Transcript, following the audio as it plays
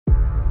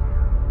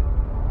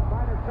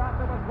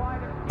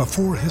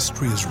Before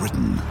history is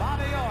written,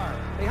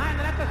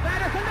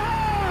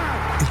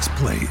 it's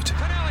played.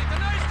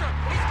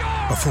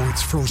 Before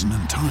it's frozen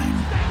in time,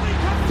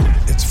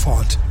 it's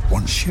fought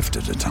one shift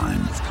at a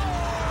time.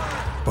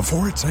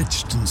 Before it's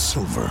etched in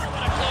silver,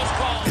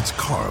 it's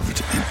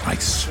carved in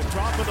ice.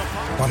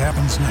 What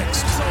happens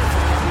next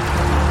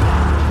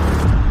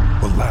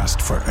will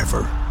last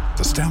forever.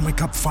 The Stanley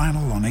Cup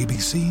Final on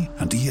ABC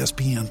and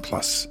ESPN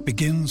Plus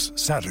begins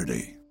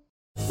Saturday.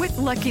 With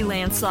Lucky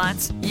Land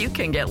Slots, you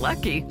can get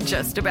lucky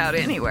just about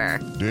anywhere.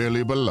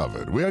 Dearly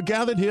beloved, we are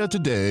gathered here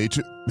today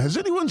to... Has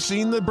anyone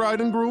seen the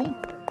bride and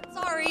groom?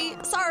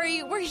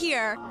 Sorry, we're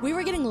here. We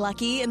were getting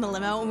lucky in the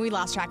limo and we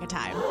lost track of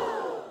time.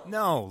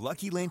 No,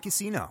 Lucky Land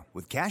Casino,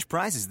 with cash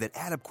prizes that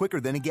add up quicker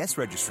than a guest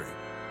registry.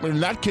 In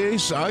that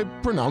case, I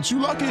pronounce you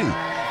lucky.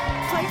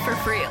 Play for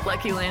free at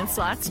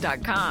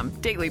LuckyLandSlots.com.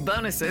 Daily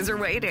bonuses are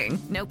waiting.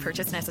 No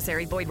purchase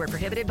necessary. Void where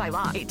prohibited by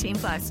law.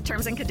 18+.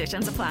 Terms and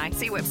conditions apply.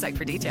 See website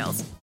for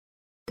details.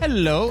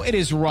 Hello, it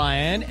is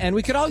Ryan, and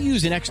we could all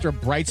use an extra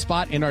bright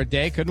spot in our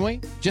day, couldn't we?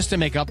 Just to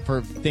make up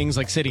for things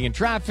like sitting in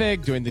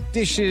traffic, doing the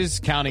dishes,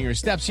 counting your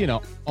steps, you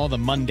know, all the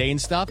mundane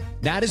stuff.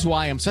 That is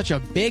why I'm such a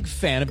big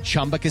fan of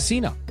Chumba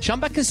Casino.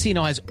 Chumba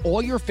Casino has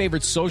all your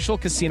favorite social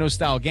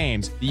casino-style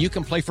games that you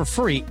can play for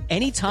free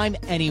anytime,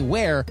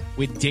 anywhere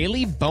with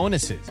daily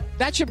bonuses.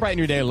 That should brighten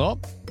your day a little.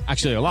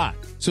 Actually, a lot.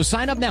 So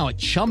sign up now at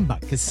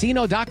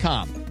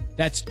ChumbaCasino.com.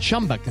 That's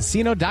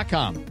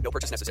ChumbaCasino.com. No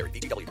purchase necessary.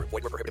 VGW Group.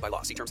 Void where prohibited by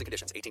law. See terms and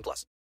conditions.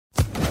 18+.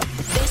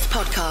 This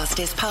podcast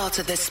is part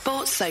of the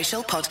Sports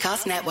Social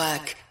Podcast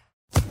Network.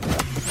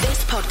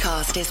 This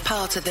podcast is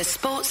part of the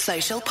Sports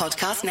Social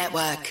Podcast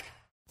Network.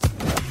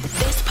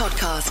 This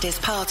podcast is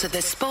part of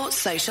the Sports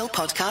Social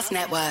Podcast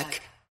Network.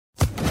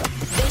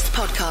 This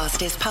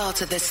podcast is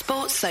part of the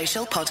Sports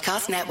Social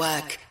Podcast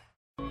Network.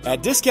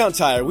 At Discount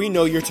Tire, we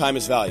know your time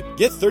is valuable.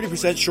 Get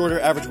 30% shorter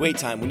average wait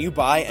time when you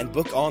buy and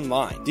book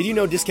online. Did you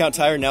know Discount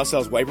Tire now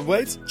sells wiper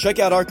blades? Check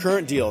out our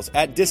current deals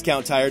at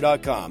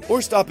DiscountTire.com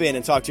or stop in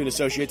and talk to an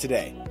associate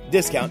today.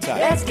 Discount Tire.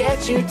 Let's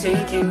get you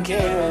taken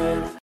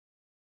care of.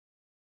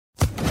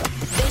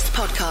 This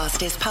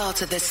podcast is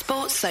part of the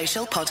Sports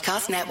Social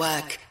Podcast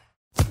Network.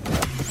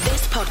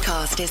 This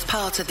podcast is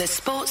part of the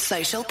Sports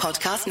Social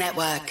Podcast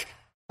Network.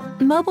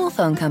 Mobile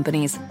phone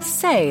companies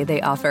say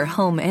they offer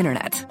home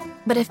internet.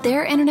 But if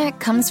their internet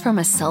comes from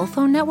a cell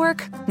phone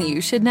network,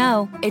 you should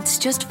know. It's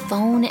just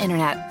phone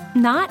internet,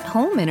 not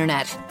home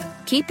internet.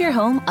 Keep your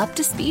home up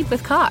to speed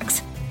with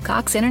Cox.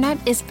 Cox internet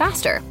is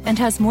faster and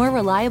has more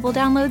reliable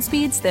download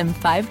speeds than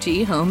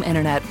 5G home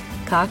internet.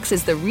 Cox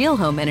is the real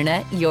home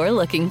internet you're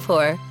looking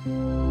for.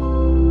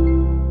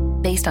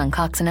 Based on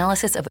Cox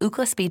analysis of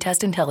Ookla speed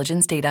test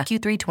intelligence data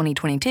Q3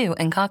 2022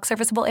 and Cox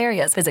serviceable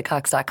areas, visit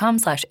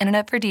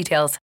cox.com/internet for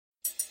details.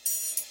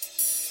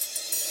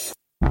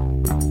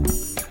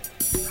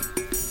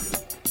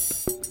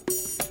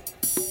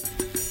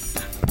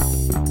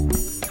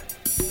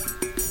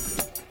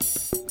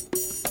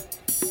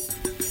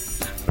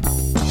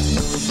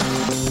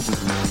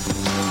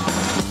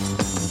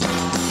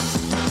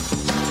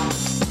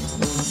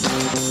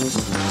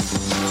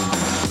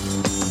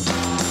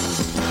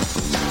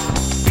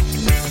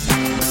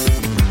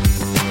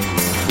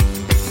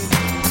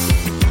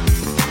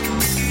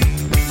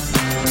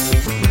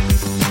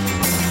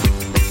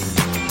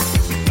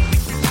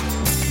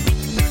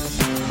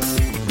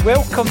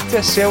 Welcome to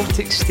A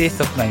Celtic State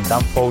of Mind.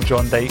 I'm Paul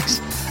John Dykes,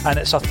 and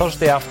it's a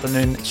Thursday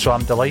afternoon, so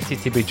I'm delighted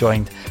to be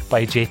joined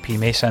by JP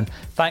Mason.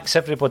 Thanks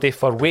everybody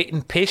for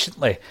waiting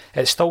patiently.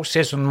 It still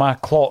says on my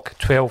clock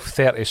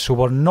 12:30, so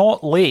we're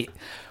not late.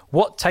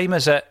 What time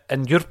is it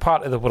in your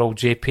part of the world,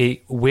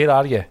 JP? Where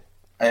are you?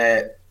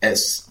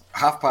 It's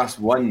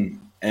 1:30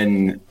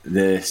 in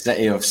the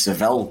city of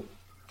Seville.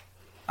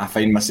 I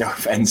find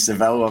myself in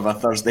Seville of a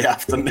Thursday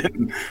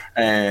afternoon.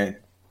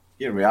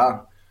 Here we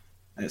are.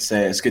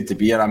 It's good to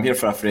be here. I'm here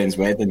for a friend's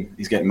wedding.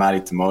 He's getting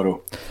married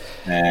tomorrow.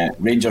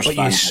 Rangers but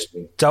fans.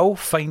 You're still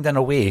finding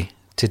a way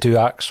to do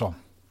AXON.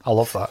 I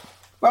love that.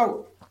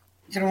 Well,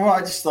 you know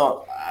what? I just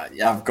thought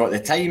I've got the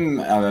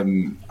time.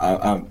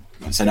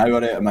 It's an hour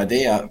out of my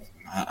day,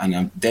 and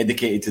I'm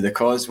dedicated to the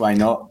cause. Why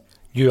not?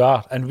 You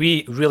are, and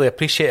we really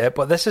appreciate it.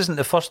 But this isn't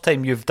the first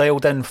time you've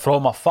dialed in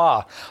from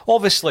afar.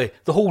 Obviously,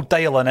 the whole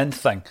dialing in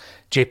thing,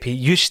 JP,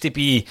 used to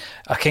be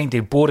a kind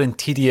of boring,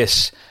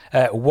 tedious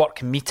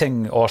work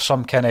meeting or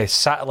some kind of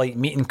satellite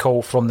meeting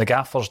call from the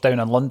gaffers down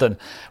in London.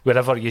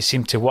 Wherever you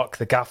seem to work,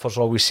 the gaffers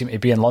always seem to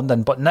be in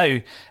London. But now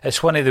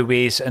it's one of the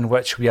ways in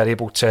which we are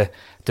able to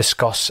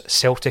discuss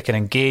Celtic and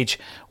engage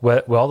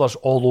with others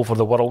all over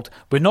the world.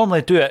 We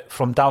normally do it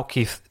from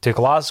Dalkeith to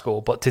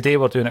Glasgow, but today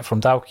we're doing it from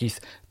Dalkeith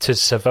to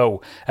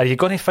Seville. Are you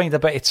going to find a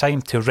bit of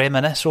time to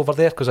reminisce over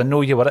there? Because I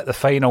know you were at the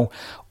final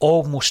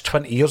almost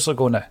 20 years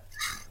ago now.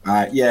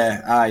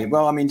 Yeah.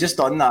 Well, I mean, just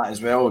on that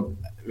as well,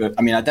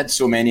 I mean, I did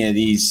so many of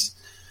these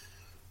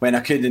when I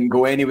couldn't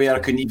go anywhere. I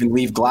couldn't even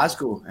leave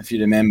Glasgow, if you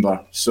remember.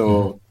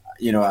 So,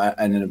 you know,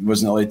 and I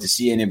wasn't allowed to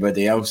see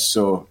anybody else.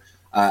 So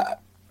I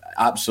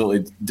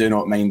absolutely do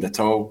not mind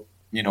at all,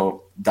 you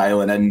know,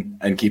 dialing in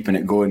and keeping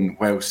it going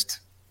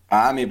whilst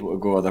I'm able to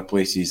go other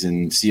places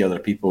and see other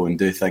people and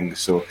do things.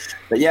 So,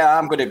 but yeah,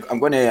 I'm going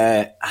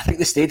to. I think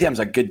the stadium's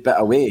a good bit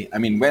away. I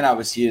mean, when I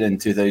was here in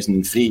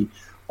 2003,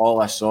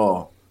 all I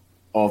saw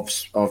of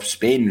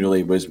Spain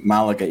really was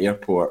Malaga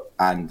Airport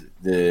and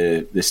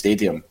the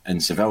stadium in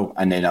Seville,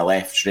 and then I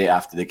left straight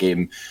after the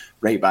game,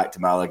 right back to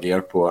Malaga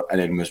Airport, and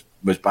then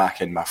was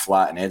back in my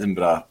flat in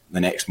Edinburgh the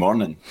next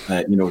morning.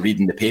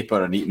 Reading the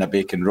paper and eating a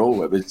bacon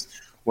roll. It was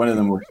one of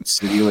the most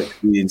surreal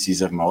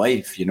experiences of my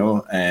life.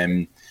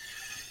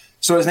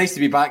 So it's nice to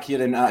be back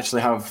here and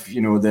actually have,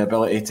 the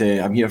ability to.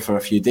 I'm here for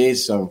a few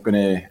days, so I'm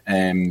going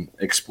to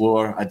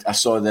explore. I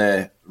saw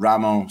the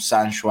Ramon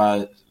Sanchez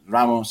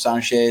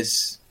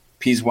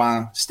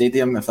Pizjuan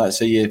Stadium, if that's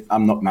how you.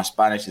 My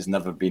Spanish has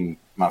never been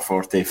my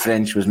forte.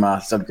 French was my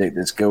subject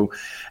at school,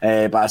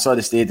 but I saw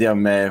the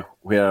stadium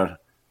where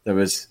there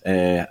was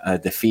a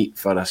defeat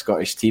for a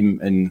Scottish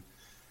team in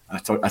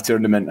a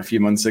tournament a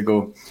few months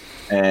ago.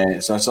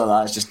 So I saw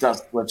that.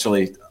 That's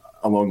literally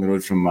along the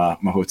road from my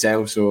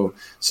hotel. So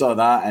saw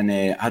that, and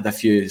had a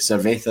few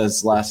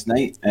cervezas last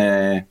night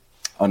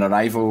on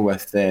arrival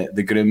with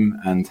the groom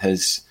and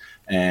his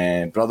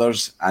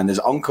brothers and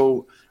his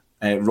uncle.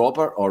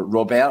 Robert, or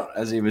Robert,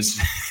 as he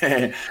was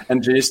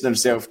introducing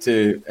himself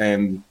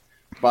to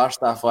bar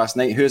staff last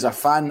night, who's a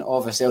fan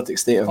of A Celtic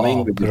State of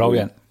Mind. Oh,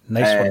 brilliant.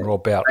 Nice one,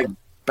 Robert.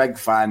 Big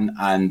fan,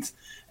 and,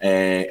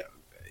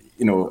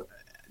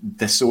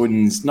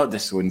 disowns, not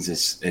disowns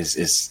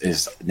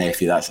his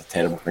nephew, that's a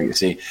terrible thing to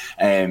say.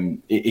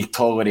 He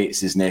tolerates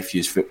his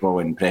nephew's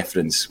footballing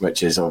preference,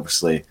 which is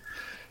obviously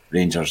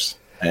Rangers.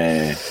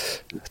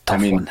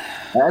 Tough one.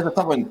 It is a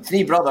tough one.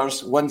 3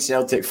 brothers, 1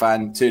 Celtic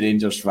fan, 2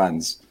 Rangers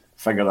fans.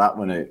 Figure that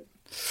one out.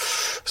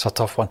 It's a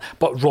tough one.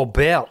 But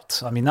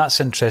Robert, that's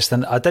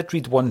interesting. I did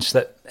read once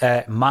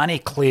that Manny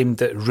claimed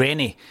that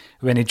Rennie,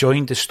 when he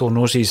joined the Stone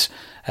Roses,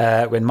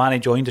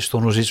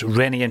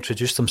 Rennie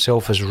introduced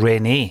himself as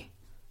René.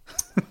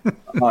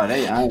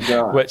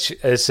 Which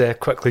is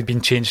quickly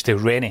been changed to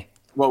Rennie.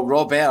 Well,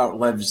 Robert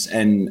lives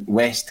in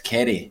West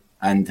Kerry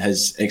and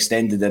has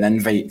extended an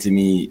invite to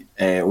me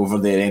over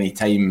there any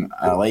time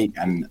I like.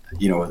 And,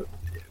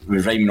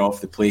 we're rhyming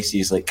off the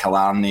places like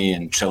Killarney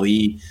and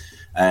Tralee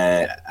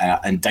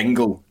and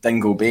Dingle.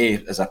 Dingle Bay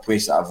is a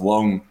place that I've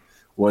long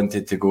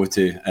wanted to go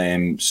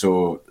to.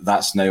 So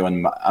that's now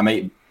on I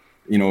might,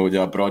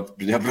 do a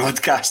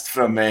broadcast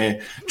from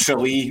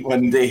Tralee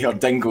one day, or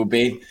Dingle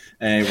Bay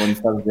one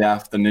Thursday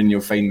afternoon.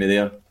 You'll find me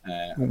there.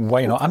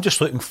 Why not? I'm just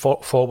looking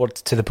forward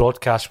to the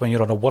broadcast when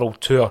you're on a world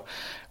tour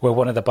with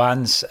one of the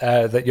bands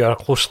that you're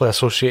closely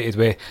associated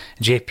with,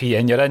 JP,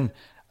 and you're in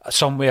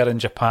somewhere in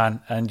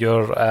Japan and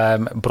you're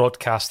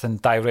broadcasting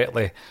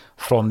directly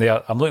from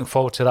there. I'm looking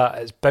forward to that.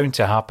 It's bound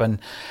to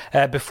happen.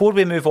 Before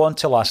we move on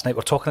to last night,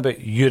 we're talking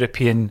about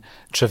European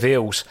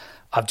travails.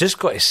 I've just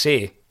got to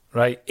say,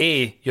 right,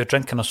 A, you're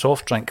drinking a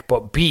soft drink,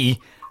 but B,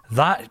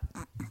 that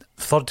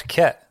third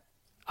kit,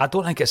 I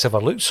don't think it's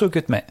ever looked so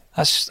good, mate.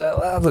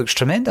 That looks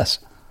tremendous.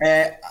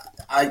 I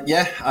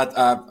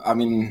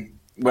mean,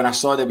 when I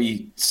saw the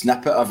wee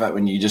snippet of it,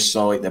 when you just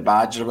saw like the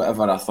badge or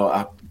whatever, I thought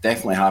I'm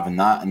definitely having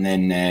that. And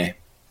then,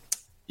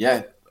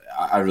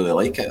 I really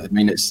like it.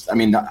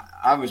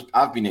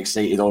 I've been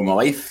excited all my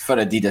life for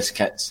Adidas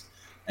kits,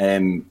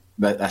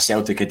 but a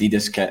Celtic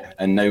Adidas kit,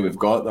 and now we've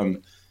got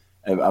them.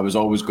 I was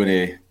always going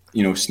to,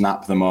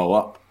 snap them all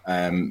up.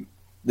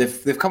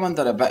 They've come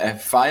under a bit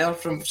of fire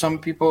from some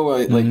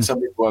people. Like some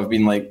people have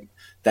been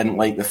didn't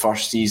like the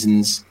first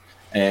season's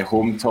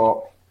home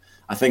top.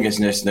 I think it's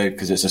just now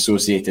because it's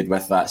associated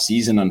with that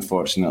season,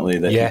 unfortunately,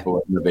 that people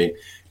are maybe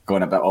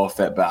going a bit off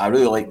it. But I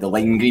really like the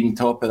lime green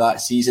top of that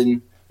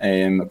season.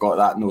 I got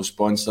that, no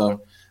sponsor.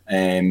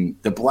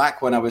 The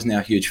black one I wasn't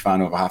a huge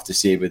fan of, I have to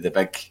say, with the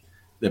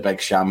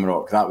big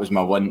shamrock. That was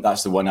my one.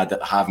 That's the one I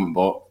haven't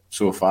bought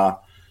so far.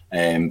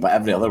 But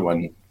every other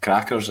one,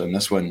 crackers, and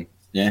this one,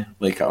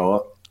 like it a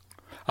lot.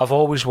 I've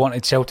always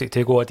wanted Celtic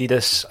to go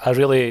Adidas. I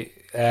really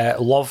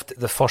loved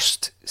the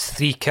first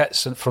 3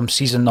 kits from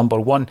season number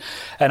 1,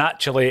 and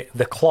actually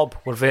the club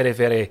were very,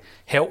 very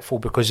helpful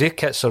because their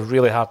kits are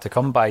really hard to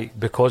come by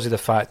because of the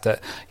fact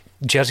that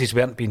jerseys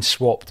weren't being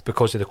swapped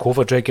because of the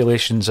COVID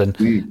regulations,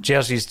 and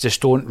jerseys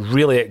just don't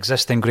really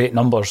exist in great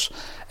numbers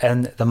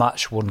in the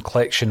match-worn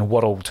collection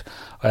world,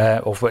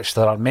 of which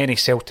there are many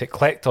Celtic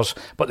collectors.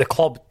 But the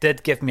club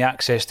did give me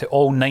access to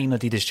all 9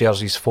 Adidas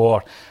jerseys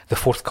for the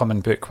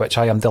forthcoming book, which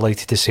I am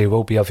delighted to say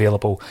will be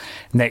available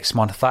next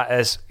month. That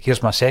is,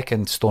 here's my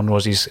second Stone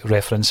Roses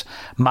reference,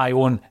 my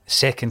own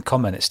second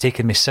coming. It's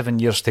taken me 7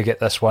 years to get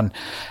this one.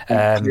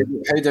 How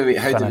do we?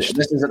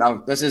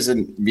 This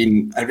isn't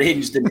been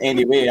arranged in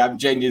any way. I'm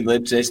genuinely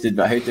interested,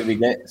 but how do we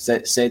get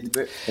said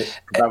book?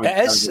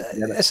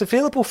 It's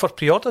available for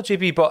pre-order,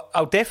 JB, but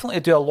I'll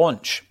definitely do a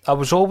launch. I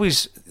was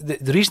always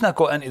the reason I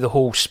got into the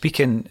whole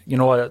speaking,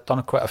 I've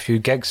done quite a few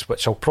gigs,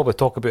 which I'll probably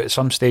talk about at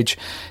some stage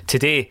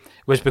today,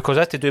 was because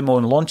I had to do my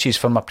own launches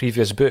for my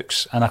previous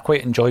books, and I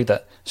quite enjoyed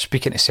it,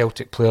 speaking to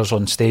Celtic players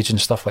on stage and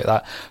stuff like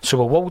that.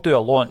 So we will do a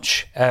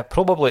launch,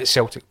 probably at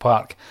Celtic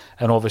Park,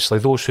 and obviously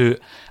those who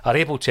are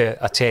able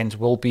to attend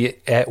will be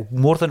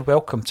more than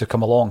welcome to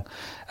come along,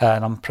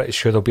 and I'm pretty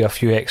sure there'll be a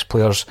few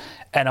ex-players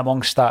in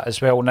amongst that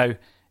as well. Now,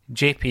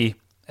 JP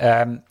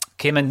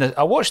came in.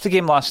 I watched the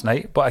game last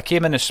night, but I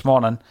came in this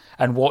morning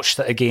and watched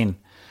it again.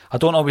 I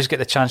don't always get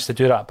the chance to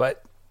do that,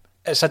 but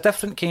it's a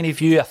different kind of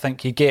view I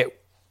think you get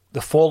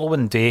the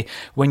following day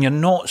when you're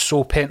not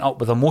so pent up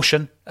with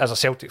emotion as a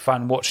Celtic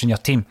fan watching your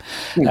team.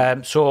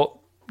 So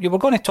you were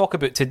going to talk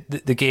about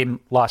the game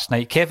last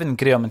night. Kevin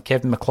Graham and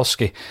Kevin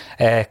McCluskey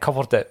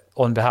covered it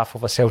on behalf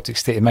of a Celtic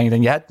State of Mind,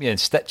 and you had me in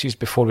stitches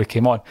before we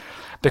came on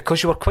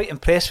because you were quite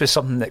impressed with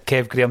something that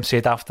Kev Graham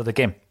said after the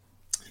game.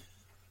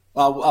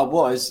 Well, I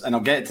was, and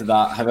I'll get to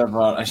that. However,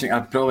 I think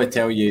I'd probably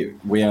tell you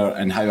where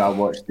and how I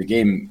watched the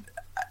game.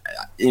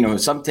 You know,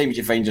 sometimes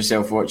you find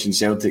yourself watching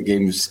Celtic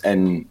games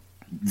in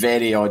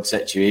very odd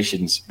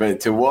situations, but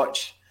to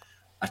watch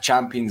a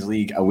Champions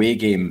League away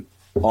game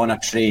on a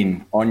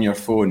train on your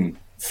phone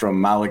from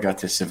Malaga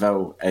to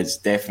Seville is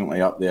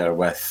definitely up there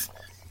with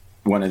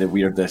one of the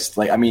weirdest.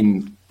 Like, I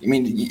mean,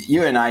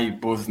 you and I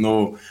both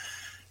know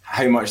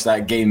how much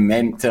that game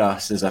meant to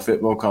us as a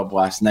football club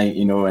last night.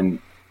 You know, and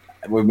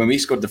when we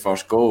scored the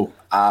first goal,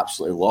 I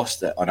absolutely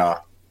lost it on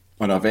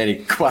a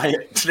very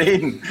quiet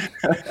train.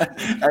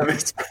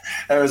 It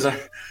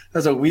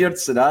was a weird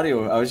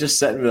scenario. I was just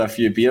sitting with a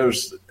few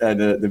beers, and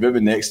the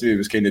woman next to me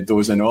was kind of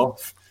dozing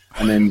off,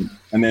 and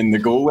then the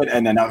goal went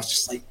in, and I was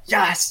just like,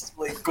 yes,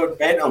 like gone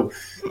mental.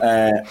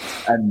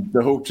 And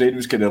the whole train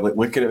was kind of like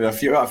looking at me,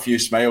 a few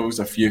smiles,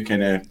 a few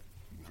kind of,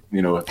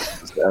 you know,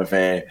 sort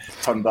of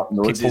turned up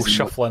noses. People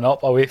shuffling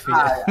up away from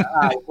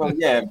you. Well,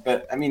 yeah,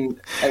 but I mean,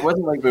 it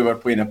wasn't like we were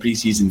playing a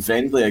pre-season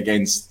friendly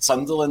against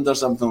Sunderland or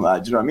something like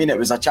that. Do you know what I mean? It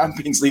was a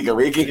Champions League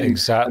away game.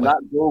 Exactly. And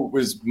that goal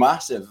was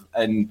massive.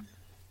 And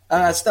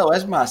it still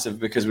is massive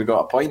because we got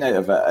a point out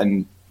of it.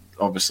 And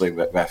obviously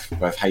with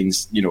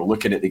Heinz, you know,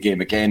 looking at the game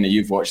again, and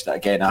you've watched it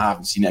again, I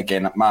haven't seen it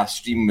again. My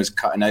stream was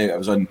cutting out. I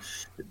was on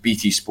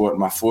BT Sport on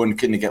my phone,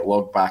 couldn't get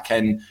logged back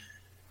in.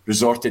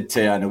 Resorted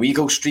to an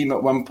illegal stream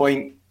at one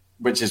point,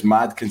 which is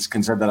mad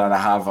considering I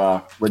have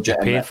a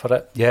legitimate paid for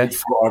it, yeah,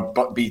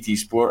 for BT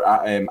Sport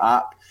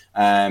app,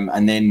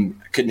 and then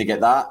couldn't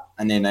get that,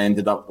 and then I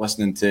ended up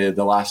listening to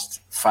the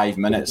last 5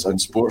 minutes on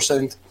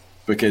Sportsound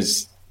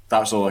because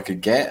that's all I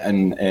could get,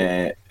 and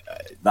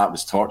that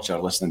was torture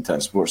listening to it on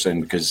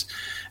Sportsound because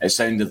it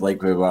sounded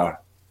like we were,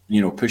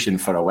 you know, pushing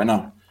for a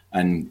winner,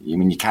 and I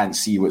mean you can't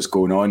see what's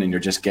going on, and you're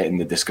just getting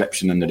the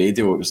description on the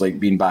radio. It was like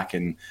being back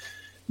in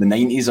the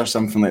 90s or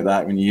something like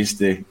that when you used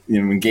to, you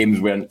know, when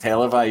games weren't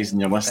televised and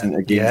you're listening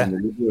to games on the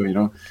radio, you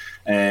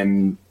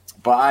know.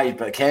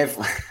 But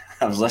Kev,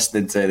 I was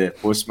listening to the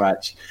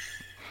post-match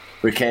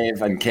with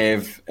Kev and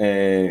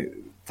Kev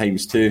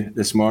times two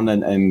this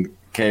morning, and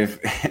Kev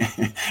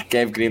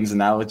Graham's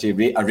analogy, a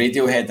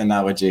Radiohead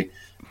analogy,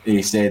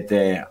 he said,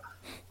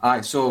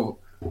 so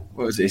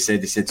what was it he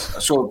said? He said,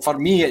 so for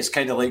me it's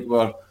kind of like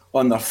we're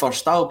on their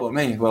first album,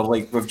 We're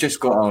like, we've just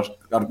got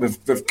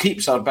we've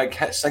Keeps our big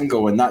hit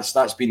single, and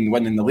that's been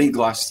winning the league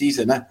last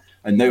season,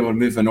 and now we're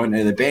moving on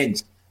to the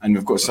Bends, and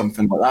we've got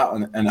something like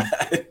that. And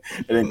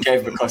then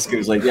Kev McCluskey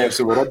was like, yeah,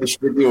 so we're in the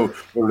studio,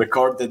 we're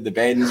recording the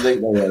Bends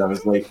right now. And I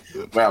was like,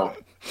 well,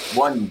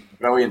 one,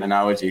 brilliant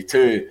analogy.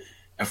 Two,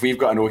 if we've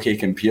got an OK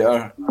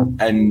Computer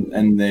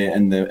in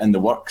the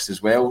works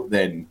as well,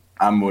 then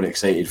I'm more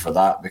excited for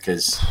that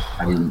because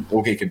I mean,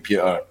 OK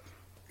Computer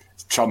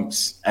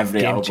trumps every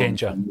game album.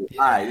 changer.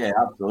 Yeah,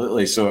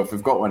 absolutely. So if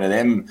we've got one of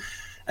them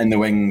in the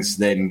wings,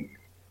 then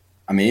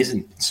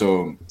amazing.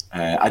 So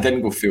I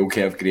didn't go full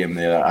Kev Graham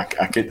there. I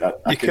could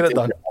have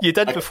done. You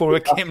did before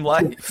we came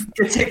live.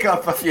 Could take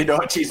up a few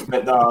notches,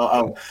 but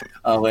no,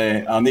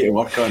 I'll need to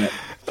work on it.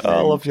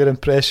 I love your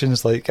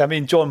impressions. Like, I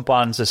mean, John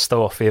Barnes is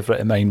still a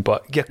favourite of mine,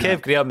 but your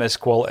Kev Graham is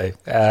quality.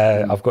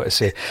 I've got to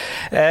say.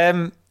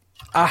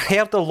 I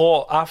heard a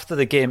lot after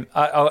the game.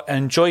 I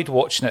enjoyed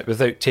watching it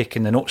without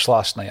taking the notes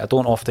last night. I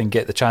don't often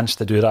get the chance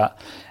to do that.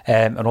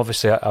 And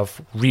obviously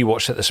I've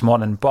rewatched it this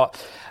morning. But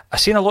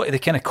I've seen a lot of the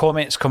kind of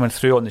comments coming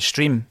through on the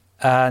stream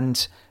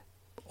and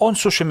on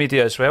social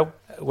media as well,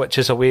 which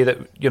is a way that,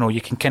 you know,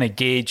 you can kind of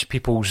gauge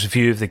people's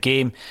view of the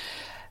game.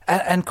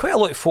 And quite a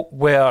lot of folk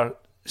were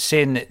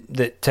saying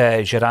that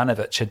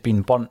Juranovic had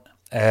been burnt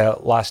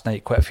last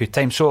night quite a few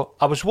times. So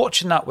I was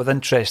watching that with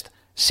interest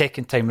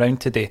second time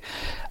round today.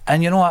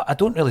 And, you know, I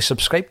don't really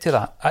subscribe to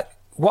that.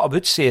 What I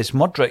would say is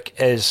Mudryk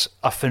is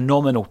a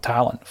phenomenal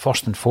talent,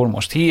 first and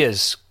foremost. He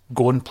is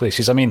going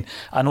places. I mean,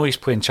 I know he's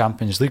playing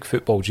Champions League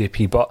football,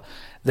 JP, but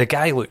the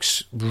guy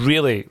looks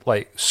really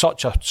like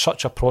such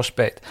a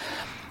prospect.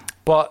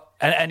 But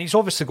and he's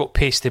obviously got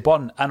pace to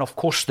burn, and of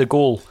course the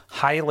goal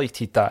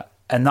highlighted that,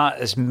 and that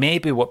is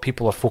maybe what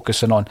people are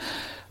focusing on.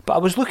 But I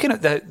was looking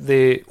at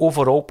the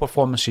overall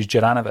performances,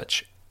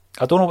 Juranovic.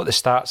 I don't know what the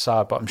stats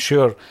are, but I'm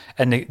sure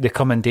in the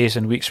coming days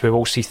and weeks we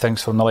will see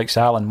things from the likes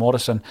of Alan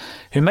Morrison,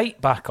 who might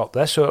back up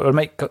this, or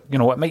might, you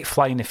know, it might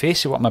fly in the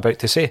face of what I'm about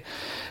to say.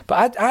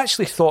 But I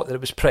actually thought that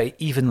it was pretty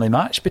evenly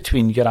matched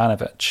between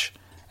Juranovic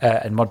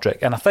and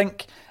Mudryk, and I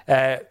think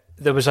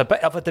there was a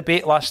bit of a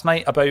debate last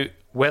night about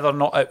whether or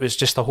not it was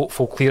just a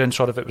hopeful clearance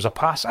or if it was a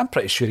pass. I'm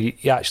pretty sure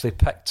he actually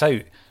picked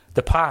out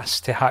the pass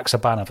to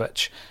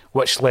Haksabanovic,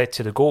 which led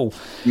to the goal.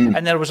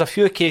 And there was a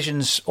few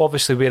occasions,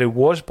 obviously, where he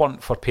was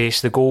burnt for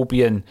pace,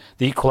 the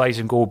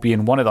equalising goal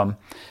being one of them.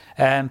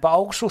 But I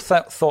also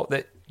thought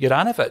that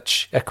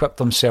Juranovic equipped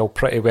himself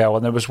pretty well,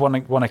 and there was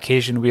one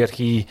occasion where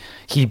he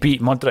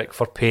beat Mudryk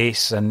for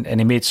pace and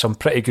he made some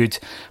pretty good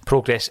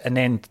progress, and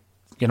then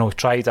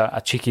tried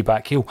a cheeky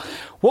back heel.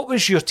 What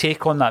was your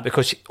take on that?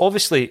 Because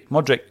obviously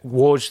Mudryk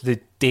was the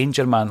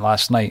danger man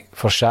last night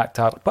for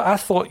Shakhtar, but I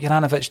thought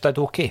Juranovic did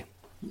okay.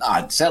 No,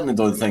 I certainly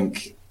don't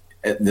think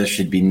there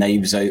should be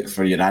knives out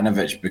for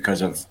Juranovic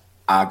because of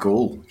a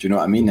goal. Do you know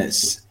what I mean?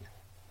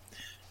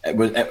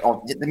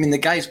 The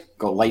guy's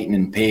got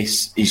lightning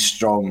pace. He's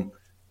strong.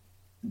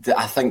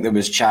 I think there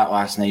was chat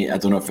last night, I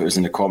don't know if it was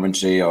in the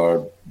commentary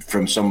or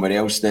from somewhere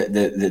else, that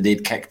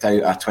they'd kicked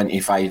out a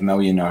 25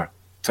 million or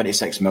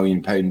 26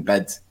 million pound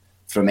bid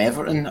from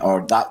Everton,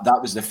 or that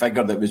was the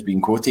figure that was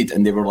being quoted,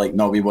 and they were like,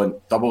 no, we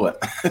want double it.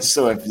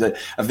 So if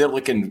they're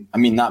looking, I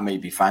mean, that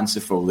might be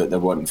fanciful that they're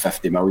wanting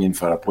 50 million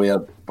for a player,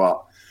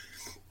 but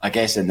I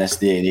guess in this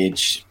day and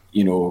age,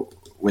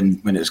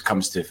 when it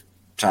comes to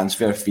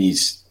transfer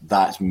fees,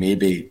 that's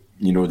maybe,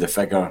 the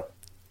figure.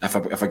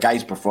 If a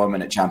guy's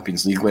performing at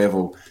Champions League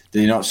level,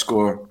 did he not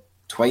score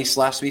twice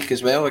last week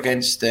as well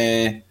against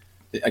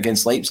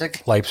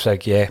Leipzig?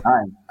 Leipzig, yeah.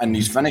 And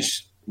his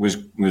finish was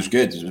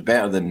good. It was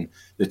better than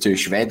the two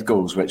Shved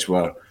goals, which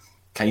were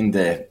kind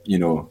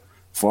of,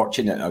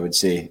 fortunate, I would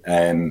say.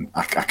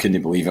 I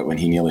couldn't believe it when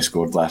he nearly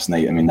scored last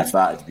night. I mean, if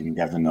that had been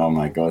given, oh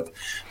my God.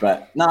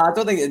 But no, I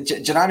don't think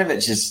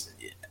Juranovic is...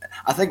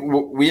 I think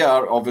we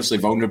are obviously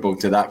vulnerable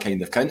to that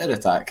kind of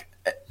counter-attack.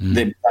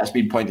 That's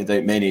been pointed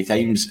out many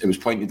times. It was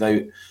pointed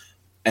out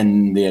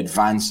in the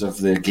advance of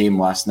the game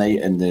last night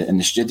in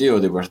the studio.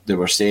 They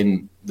were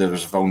saying there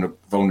was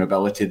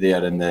vulnerability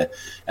there in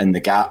the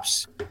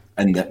gaps,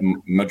 and that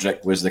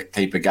Mudryk was the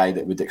type of guy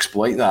that would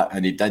exploit that,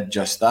 and he did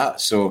just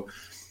that. So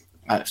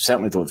I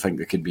certainly don't think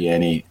there could be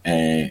any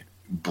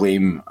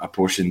blame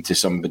apportioned to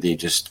somebody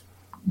just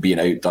being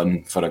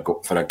outdone for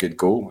a good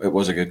goal. It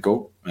was a good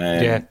goal.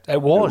 Yeah,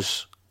 it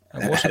was.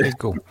 It was a good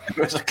goal. It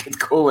was a good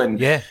goal, and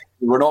yeah.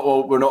 We're not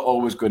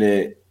always going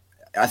to.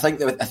 I think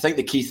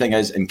the key thing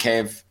is, and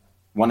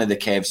one of the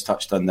Kevs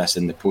touched on this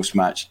in the post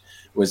match,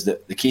 was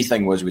that the key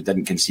thing was we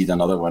didn't concede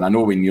another one. I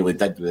know we nearly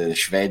did with the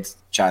Shved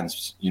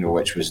chance,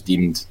 which was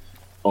deemed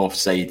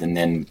offside, and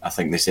then I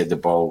think they said the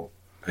ball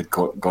had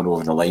gone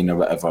over the line or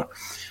whatever.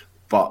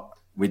 But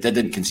we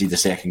didn't concede the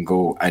second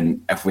goal,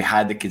 and if we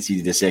had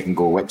conceded the second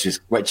goal, which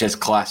is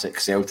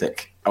classic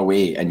Celtic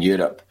away in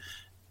Europe,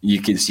 you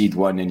concede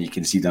one and you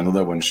concede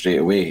another one straight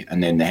away,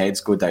 and then the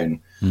heads go down.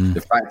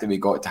 The fact that we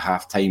got to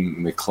half time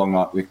and we clung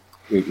up, we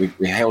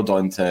held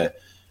on to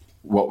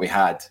what we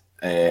had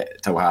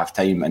till half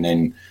time, and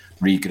then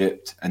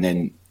regrouped. And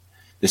then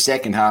the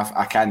second half,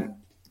 I can't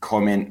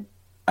comment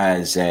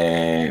as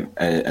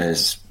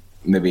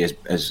maybe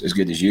as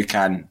good as you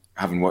can,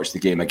 having watched the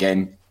game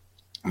again.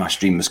 My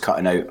stream was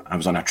cutting out. I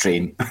was on a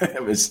train.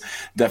 It was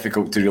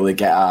difficult to really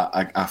get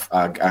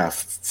a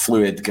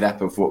fluid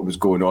grip of what was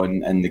going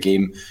on in the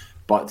game.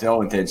 But to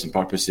all intents and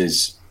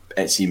purposes,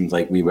 it seemed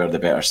like we were the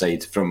better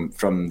side from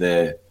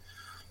the,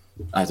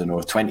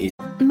 20.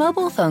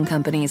 Mobile phone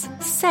companies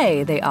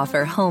say they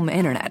offer home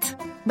internet.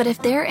 But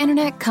if their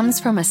internet comes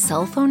from a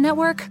cell phone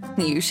network,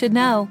 you should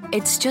know.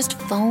 It's just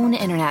phone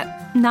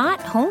internet,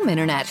 not home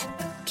internet.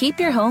 Keep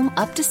your home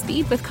up to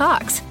speed with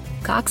Cox.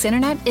 Cox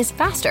Internet is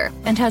faster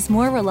and has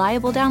more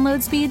reliable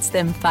download speeds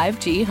than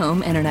 5G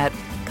home internet.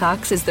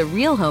 Cox is the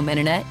real home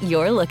internet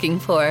you're looking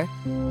for.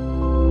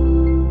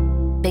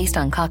 Based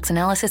on Cox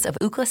analysis of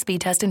Ookla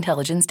speed test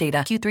intelligence data,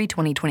 Q3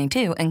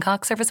 2022, and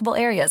Cox serviceable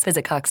areas.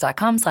 Visit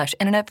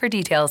cox.com/internet for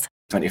details.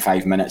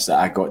 25 minutes that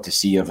I got to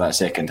see of that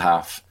second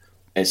half,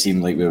 it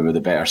seemed like we were the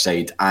better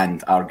side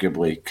and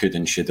arguably could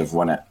and should have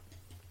won it.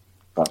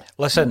 But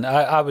listen,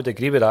 I would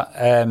agree with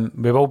that.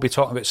 We will be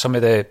talking about some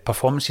of the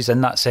performances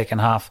in that second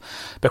half,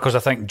 because I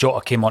think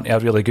Jota came onto a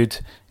really good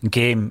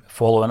game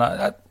following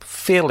a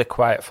fairly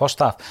quiet first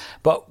half.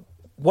 But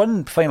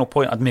one final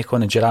point I'd make on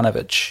the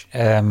Juranovic,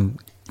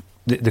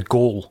 the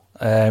goal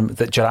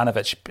that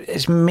Juranovic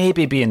is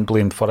maybe being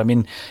blamed for. I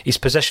mean, his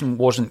position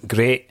wasn't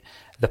great.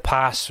 The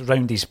pass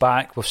round his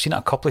back, we've seen it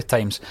a couple of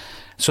times.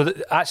 So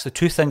actually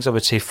two things I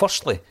would say.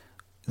 Firstly,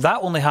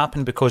 that only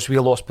happened because we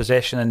lost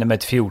possession in the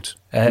midfield,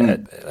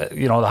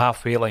 the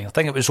halfway line. I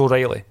think it was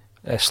O'Reilly,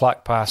 a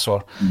slack pass,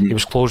 or he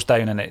was closed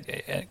down and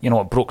it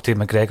broke to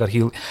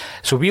McGregor.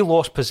 So we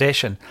lost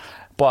possession.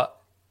 But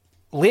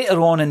later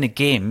on in the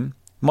game,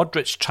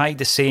 Mudryk tried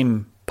the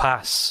same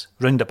pass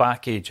round the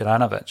back of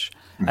Juranovic,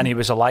 and he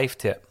was alive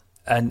to it.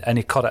 And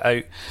he cut it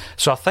out.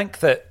 So I think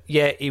that,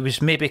 he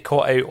was maybe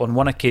caught out on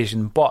one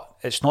occasion, but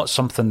it's not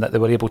something that they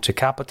were able to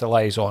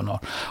capitalise on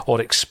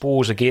or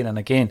expose again and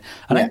again.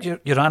 And I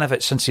think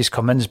Juranovic, since he's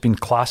come in, has been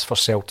class for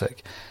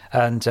Celtic.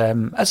 And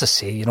as I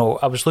say,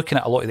 I was looking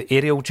at a lot of the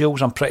aerial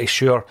duels. I'm pretty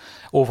sure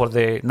over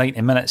the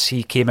 90 minutes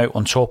he came out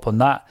on top on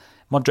that.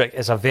 Mudryk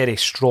is a very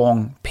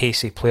strong,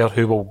 pacey player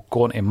who will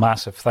go into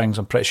massive things.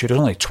 I'm pretty sure he's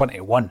only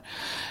 21.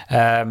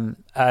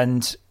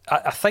 And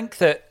I think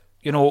that,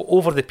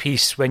 over the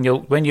piece, when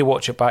you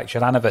watch it back,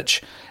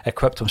 Juranovic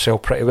equipped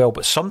himself pretty well.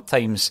 But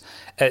sometimes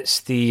it's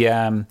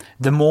the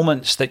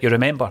moments that you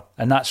remember,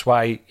 and that's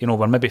why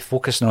we're maybe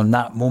focusing on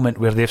that moment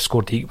where they've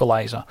scored the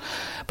equaliser.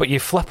 But you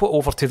flip it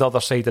over to the other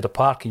side of the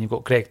park, and you've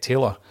got Greg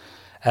Taylor,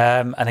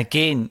 and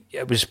again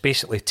it was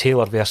basically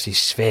Taylor versus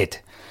Sved,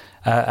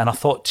 and I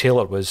thought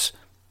Taylor was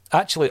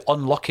actually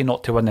unlucky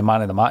not to win the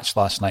man of the match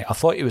last night. I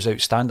thought he was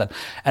outstanding,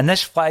 and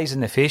this flies in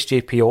the face,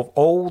 JP, of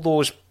all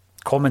those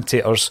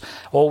commentators,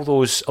 all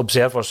those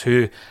observers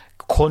who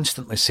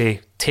constantly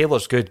say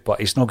Taylor's good, but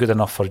he's not good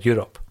enough for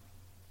Europe.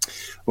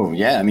 Well,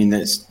 yeah, I mean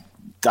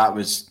that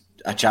was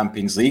a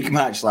Champions League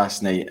match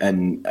last night,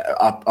 and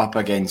up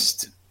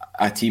against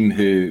a team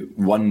who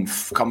won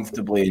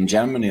comfortably in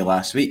Germany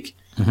last week.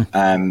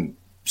 Mm-hmm.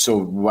 So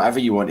whatever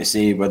you want to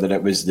say, whether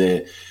it was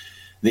the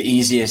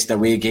easiest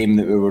away game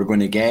that we were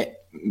going to get,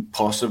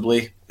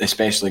 possibly,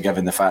 especially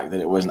given the fact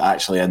that it wasn't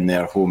actually in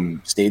their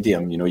home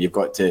stadium. You've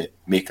got to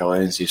make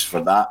allowances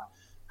for that.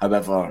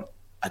 However,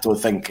 I don't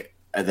think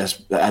to this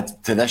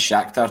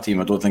Shakhtar team,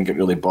 I don't think it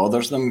really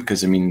bothers them,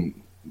 because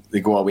they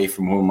go away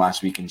from home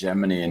last week in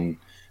Germany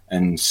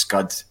and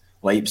scud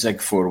Leipzig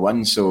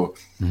 4-1. So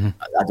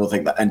I don't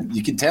think that, and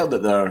you can tell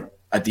that they're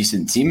a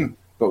decent team,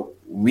 but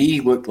we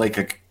looked like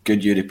a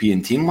good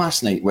European team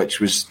last night, which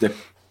was the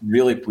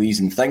really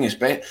pleasing thing.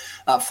 Especially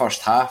that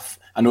first half,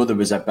 I know there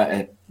was a bit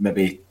of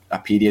maybe a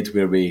period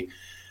where we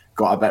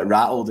got a bit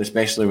rattled,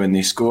 especially when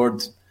they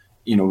scored.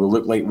 We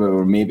looked like we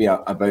were maybe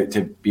about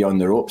to be on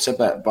the ropes a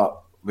bit, but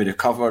we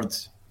recovered.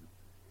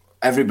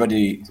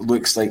 Everybody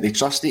looks like they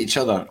trust each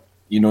other.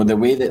 The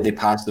way that they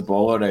pass the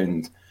ball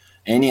around,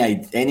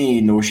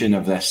 any notion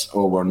of this,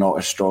 we're not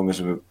as strong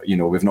as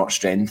we've not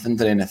strengthened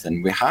or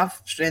anything. We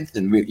have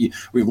strengthened. We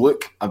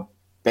look a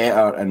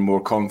better and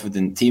more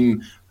confident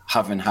team,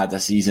 having had a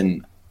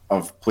season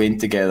of playing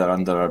together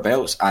under our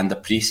belts and a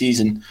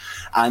pre-season,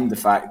 and the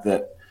fact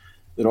that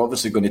they're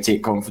obviously going to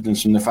take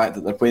confidence from the fact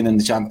that they're playing in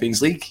the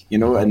Champions League,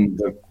 and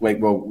they're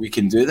like, well, we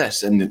can do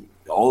this. And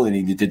all they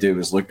needed to do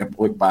was look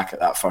back at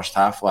that first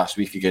half last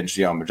week against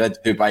Real Madrid,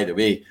 who, by the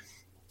way,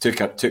 took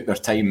their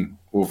time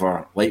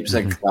over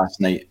Leipzig last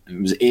night.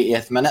 It was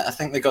 80th minute, I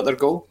think they got their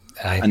goal,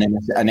 and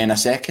then a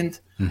second.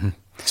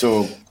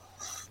 So,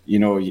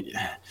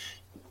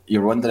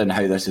 you're wondering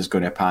how this is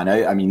going to pan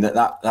out. I mean,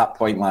 that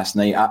point last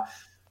night,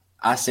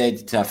 I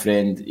said to a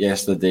friend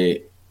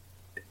yesterday,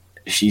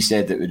 she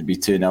said it would be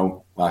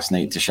 2-0 last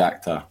night to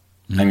Shakhtar.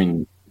 I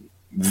mean,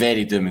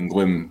 very doom and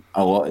gloom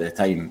a lot of the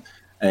time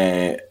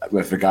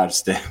with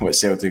regards to what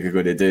Celtic are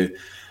going to do.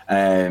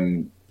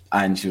 And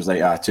she was like,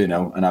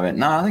 2-0. And I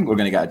went, I think we're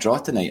going to get a draw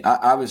tonight.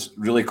 I was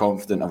really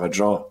confident of a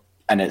draw.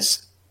 And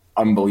it's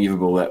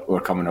unbelievable that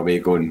we're coming away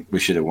going, we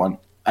should have won.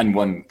 And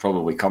won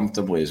probably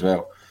comfortably as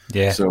well.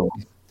 Yeah. So,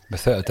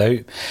 without a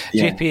doubt.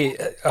 Yeah.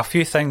 JP, a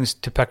few things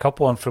to pick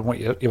up on from what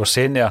you were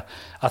saying there.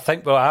 I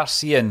think we are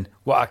seeing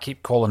what I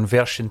keep calling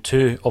version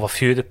 2 of a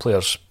few of the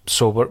players.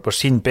 So we're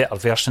seeing better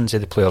versions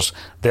of the players.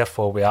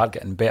 Therefore, we are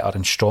getting better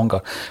and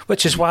stronger.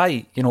 Which is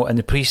why, in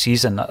the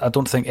pre-season, I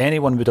don't think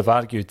anyone would have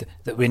argued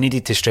that we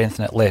needed to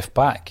strengthen at left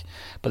back.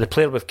 But the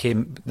player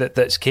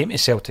that's came to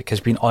Celtic has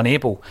been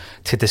unable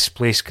to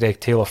displace Greg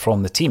Taylor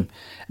from the team.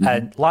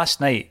 And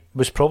last night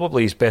was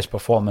probably his best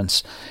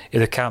performance of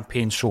the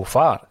campaign so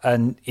far.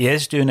 And he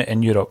is doing it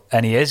in Europe,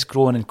 and he is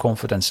growing in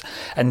confidence.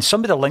 And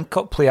some of the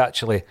link-up play,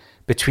 actually,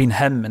 between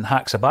him and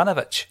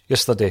Haksabanovic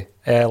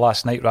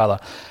last night,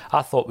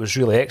 I thought was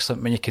really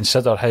excellent when you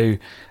consider how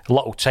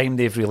little time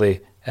they've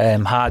really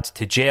had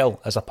to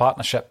gel as a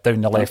partnership down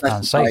the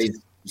left-hand side. It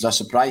was a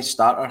surprise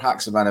starter,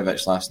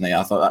 Haksabanovic, last night.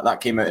 I thought that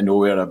came out of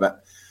nowhere a bit.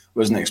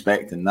 Wasn't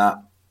expecting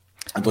that.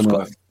 I don't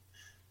know if...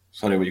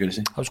 Sorry, what were you going to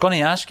say? I was going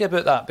to ask you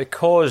about that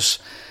because,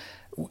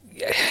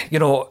 2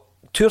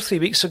 or 3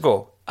 weeks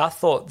ago, I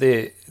thought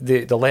the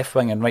left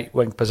wing and right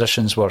wing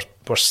positions were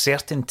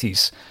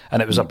certainties, and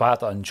it was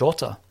Abada and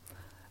Jota.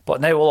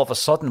 But now all of a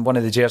sudden, one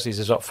of the jerseys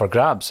is up for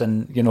grabs,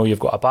 and you've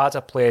got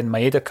Abada playing,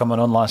 Maeda coming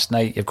on last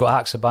night, you've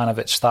got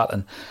Haksabanovic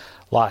starting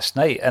last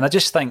night, and I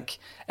just think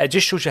it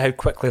just shows you how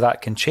quickly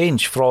that can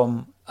change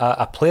from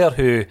a player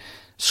who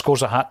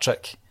scores a hat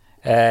trick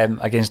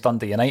against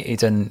Dundee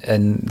United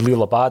and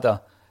Leo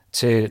Abada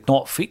to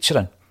not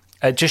featuring.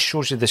 It just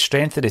shows you the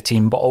strength of the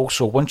team, but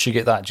also once you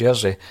get that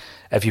jersey,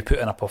 if you put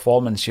in a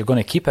performance, you're going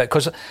to keep it.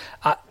 Because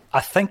I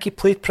think he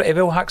played pretty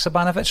well,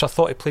 Haksabanovic. I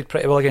thought he played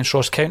pretty well against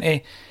Ross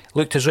County.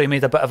 Looked as though he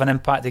made a bit of an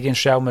impact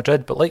against Real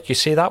Madrid. But like you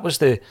say, that was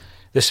the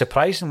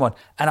surprising one.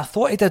 And I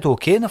thought he did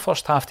okay in the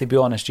first half, to be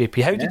honest,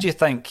 JP. How did you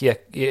think he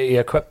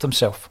equipped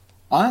himself?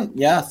 I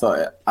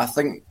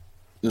think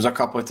there's a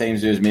couple of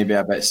times he was maybe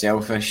a bit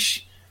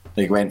selfish.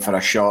 He went for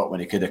a shot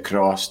when he could have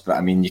crossed, but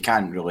I mean, you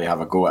can't really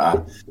have a go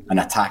at an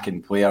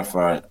attacking player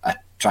for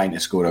trying to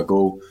score a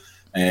goal.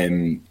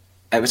 It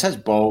was his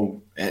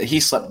ball. He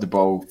slipped the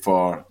ball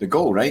for the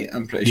goal, right?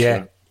 I'm pretty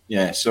sure.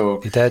 Yeah, so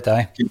he did.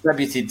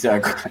 Contributed to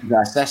the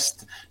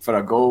assist for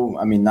a goal.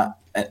 I mean, that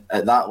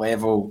at that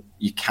level,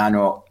 you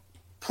cannot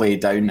play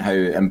down how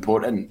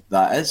important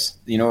that is.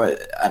 You know,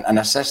 an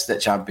assist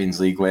at Champions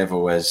League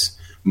level is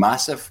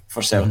massive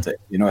for Celtic.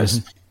 You know,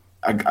 it's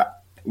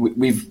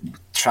we've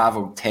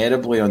travelled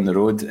terribly on the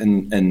road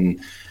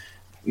in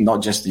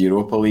not just the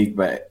Europa League,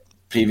 but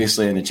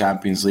previously in the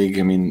Champions League.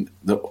 I mean,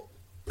 the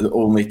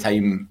only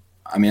time,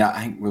 I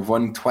think we've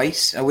won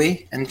twice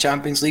away in the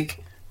Champions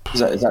League. Is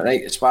that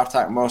right?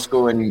 Spartak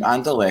Moscow and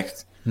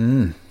Anderlecht.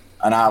 And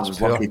I was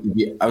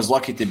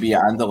lucky to be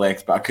at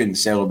Anderlecht, but I couldn't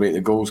celebrate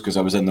the goals because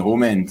I was in the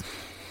home end.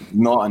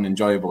 Not an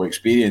enjoyable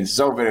experience. It's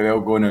all very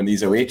well going on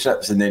these away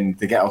trips, and then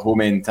to get a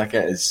home end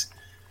ticket is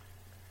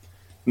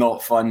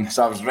not fun.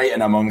 So I was right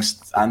in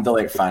amongst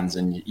Anderlecht fans,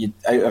 and you,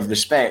 out of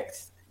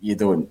respect, you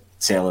don't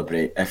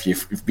celebrate. If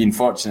you've been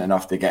fortunate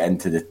enough to get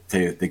into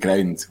the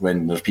ground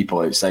when there's people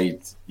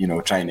outside, you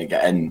know, trying to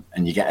get in,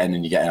 and you get in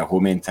and you get a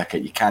home end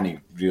ticket, you can't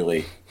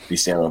really be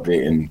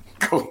celebrating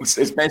goals,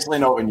 especially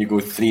not when you go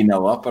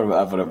 3-0 up or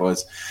whatever it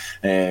was.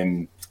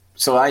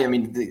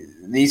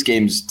 These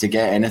games, to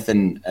get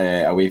anything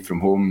away from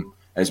home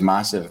is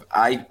massive.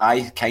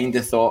 I kind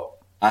of thought,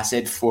 I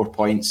said 4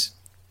 points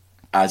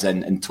as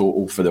in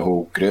total for the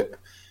whole group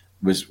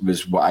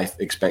was what I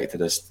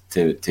expected us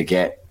to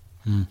get.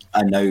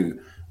 I now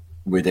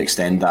would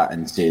extend that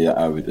and say that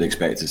I would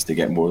expect us to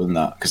get more than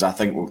that, because I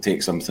think we'll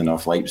take something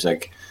off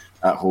Leipzig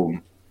at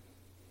home,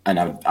 and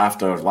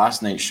after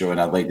last night's show,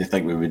 and I'd like to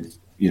think we would,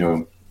 you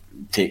know,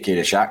 take care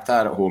of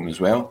Shakhtar at home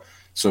as well.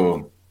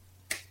 So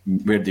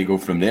where do you go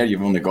from there?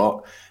 You've only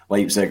got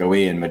Leipzig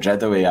away and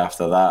Madrid away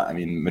after that. I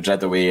mean,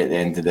 Madrid away at the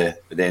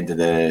end of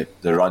the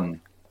run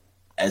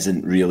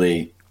isn't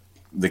really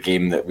the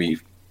game that we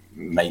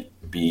might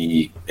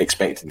be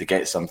expecting to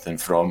get something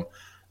from.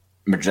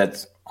 Madrid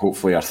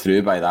hopefully are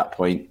through by that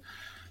point,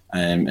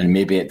 and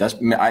maybe it does.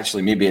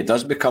 Actually, maybe it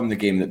does become the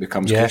game that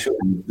becomes crucial,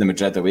 the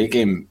Madrid away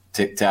game,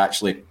 to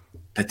actually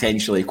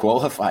potentially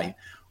qualify,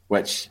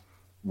 which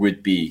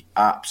would be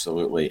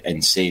absolutely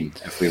insane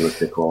if we were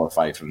to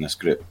qualify from this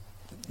group.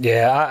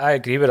 Yeah, I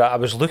agree with that. I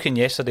was looking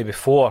yesterday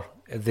before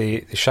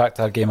the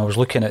Shakhtar game. I was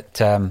looking at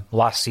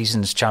last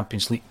season's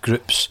Champions League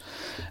groups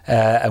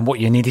and what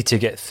you needed to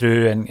get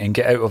through and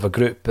get out of a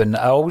group. And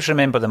I always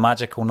remember the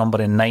magical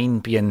number 9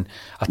 being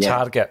a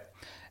target.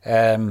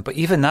 But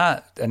even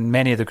that, in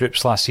many of the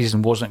groups last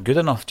season, wasn't good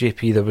enough,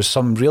 JP. There was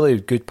some really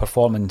good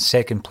performing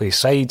second place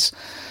sides.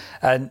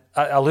 And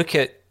I look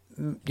at,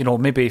 you know,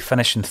 maybe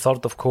finishing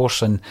third, of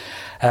course. And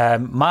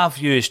my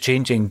view is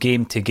changing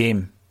game to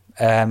game.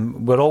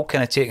 We're all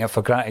kind of taking it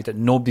for granted that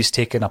nobody's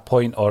taking a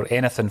point or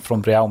anything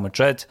from Real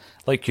Madrid.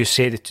 Like you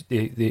said,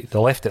 they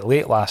left it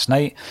late last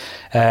night.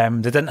 They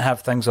didn't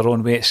have things their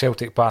own way at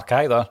Celtic Park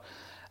either.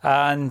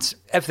 And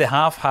if they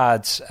have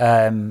had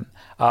a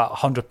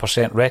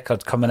 100%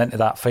 record coming into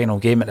that final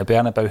game at the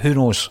Bernabeu, who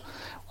knows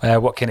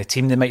what kind of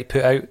team they might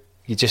put out.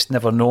 You just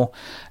never know.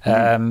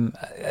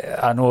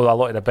 I know a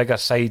lot of the bigger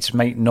sides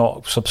might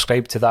not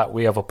subscribe to that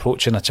way of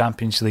approaching a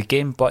Champions League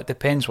game, but it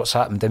depends what's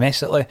happened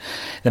domestically.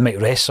 They might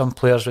rest some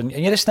players, and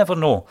you just never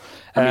know.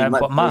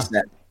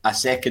 A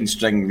second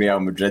string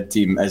Real Madrid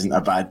team isn't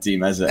a bad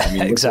team, is it? I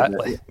mean,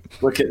 exactly.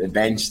 Look at the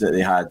bench that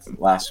they had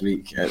last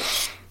week.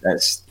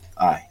 It's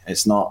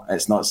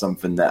not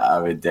something that I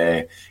would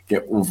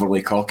get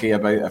overly cocky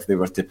about if they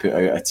were to put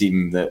out a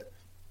team that,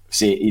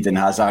 say, Eden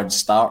Hazard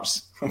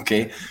starts.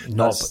 Okay,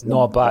 not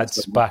a bad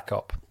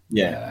backup.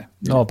 Yeah,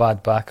 not a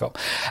bad backup.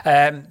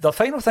 The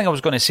final thing I was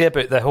going to say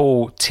about the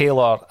whole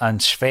Taylor and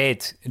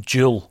Shved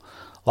duel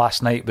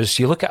last night was,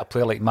 you look at a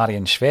player like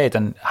Marian Shved,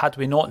 and had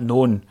we not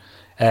known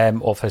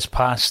of his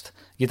past,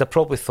 you'd have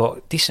probably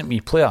thought, decent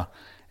wee player,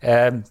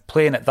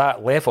 playing at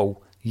that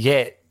level,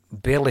 yet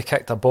barely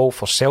kicked a ball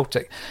for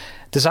Celtic.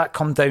 Does that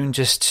come down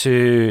just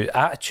to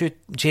attitude,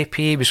 JP?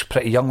 He was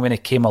pretty young when he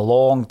came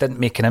along, didn't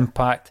make an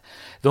impact.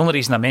 The only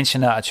reason I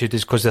mention attitude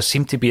is because there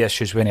seemed to be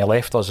issues when he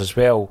left us as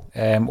well,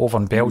 over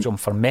in Belgium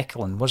for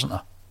Mechelen, wasn't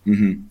there?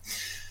 Mm-hmm.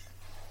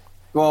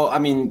 Well, I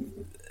mean,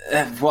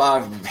 what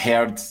I've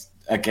heard,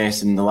 I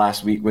guess, in the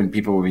last week when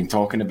people have been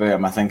talking about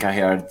him, I think I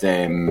heard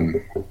there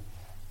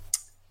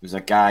was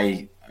a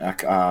guy,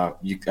 a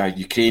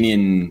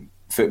Ukrainian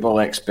football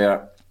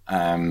expert,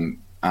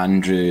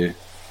 Andrew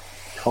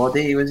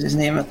Hoddy was his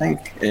name, I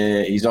think.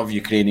 He's of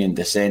Ukrainian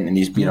descent, and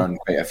he's been on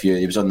quite a few.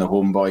 He was on the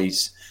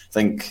Homeboys. I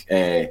think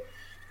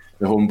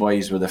the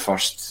Homeboys were the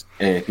first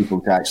people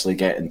to actually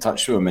get in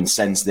touch with him, and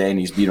since then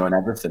he's been on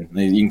everything,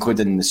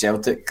 including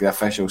the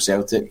official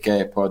Celtic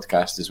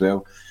podcast as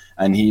well.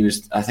 And he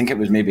was, I think it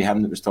was maybe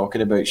him that was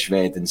talking about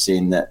Shved and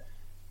saying that,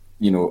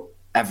 you know,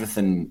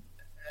 everything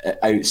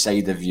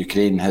outside of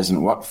Ukraine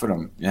hasn't worked for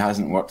him. It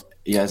hasn't worked.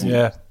 He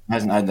hasn't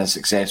had a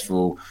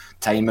successful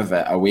time of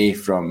it away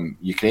from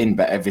Ukraine,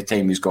 but every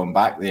time he's gone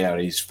back there,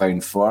 he's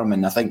found form.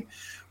 And I think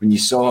when you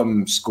saw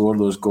him score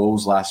those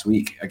goals last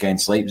week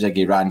against Leipzig,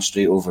 he ran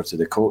straight over to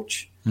the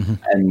coach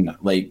and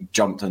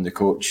jumped on the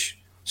coach.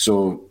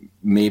 So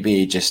maybe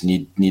he just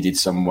needed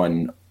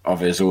someone of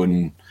his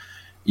own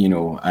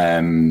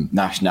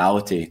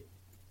nationality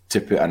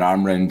to put an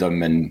arm around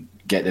him and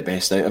get the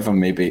best out of him.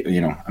 Maybe,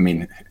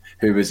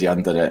 who was he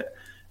under it?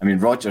 I mean,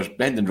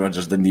 Brendan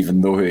Rodgers didn't even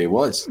know who he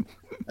was.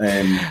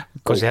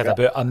 Because he had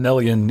about 1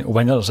 million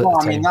winners at the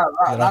time. I mean,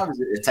 that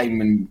was at the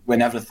time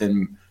when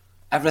everything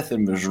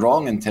was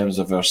wrong in terms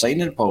of our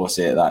signing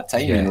policy at that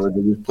time. Yeah. There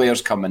were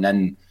players coming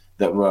in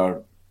that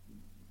were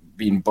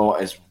being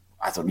bought as,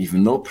 I don't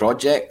even know,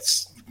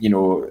 projects.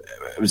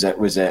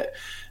 Was it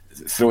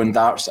throwing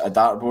darts at a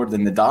dartboard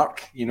in the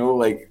dark?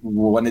 Like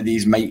one of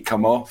these might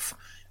come off.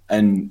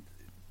 And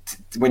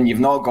when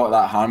you've not got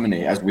that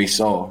harmony, as we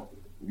saw,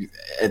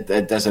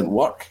 it doesn't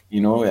work.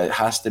 It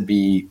has to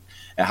be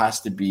there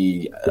has to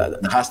be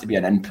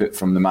an input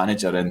from the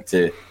manager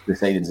into the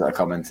signings that are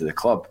coming into the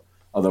club.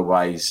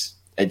 Otherwise,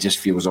 it just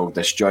feels all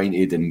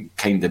disjointed and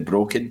kind of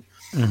broken.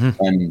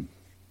 Mm-hmm. And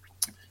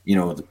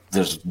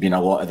there's been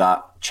a lot of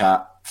that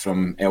chat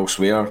from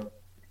elsewhere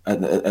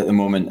at the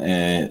moment.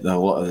 A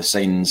lot of the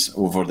signs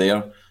over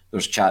there,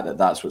 there's chat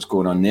that's what's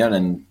going on there,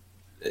 and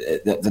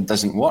that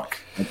doesn't work.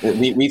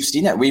 We've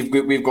seen it.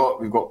 We've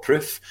got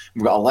proof.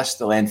 We've got a list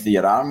the length of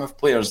your arm of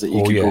players that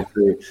you can go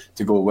through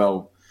to go,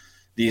 well,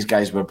 these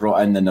guys were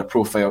brought in and their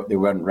profile, they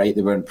weren't right.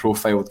 They weren't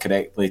profiled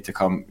correctly to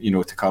come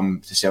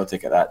to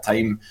Celtic at that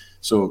time.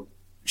 So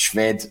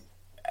Shved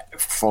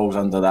falls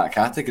under that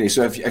category.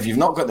 So if you've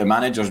not got the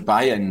manager's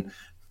buy-in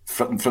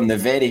from the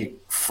very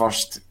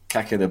first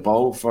kick of the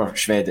ball for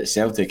Shved at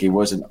Celtic, he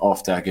wasn't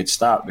off to a good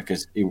start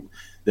because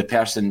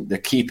the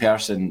key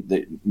person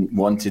that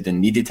wanted and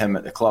needed him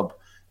at the club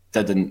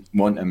didn't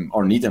want him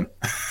or need him.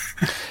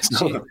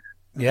 So,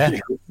 yeah.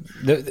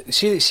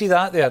 See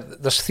that there?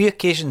 There's 3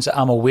 occasions that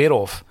I'm aware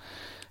of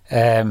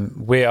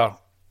where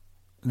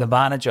the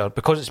manager,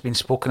 because it's been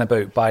spoken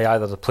about by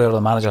either the player or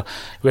the manager,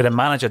 where the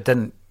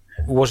manager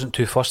wasn't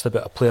too fussed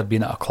about a player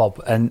being at a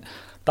club, and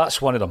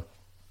that's one of them.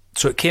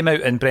 So it came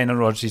out in Brendan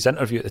Rodgers'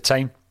 interview at the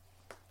time,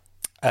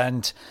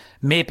 and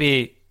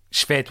maybe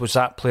Shved was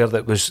that player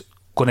that was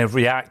going to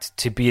react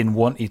to being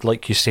wanted,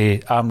 like you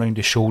say, arm round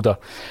the shoulder,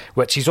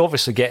 which he's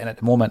obviously getting at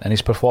the moment, and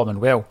he's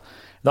performing well.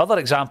 The other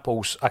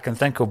examples I can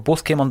think of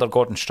both came under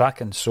Gordon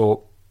Strachan.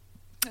 So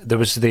there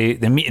was the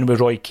meeting with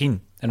Roy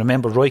Keane, and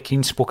remember Roy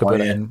Keane spoke about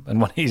it in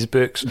one of his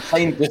books.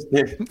 Signed just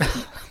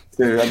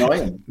to annoy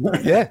him.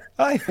 Yeah,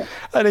 aye.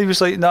 And he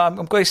was like, "No, I'm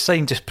going to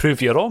sign just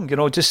prove you wrong,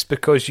 just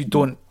because you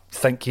don't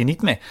think you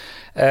need me."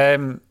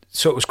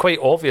 So it was quite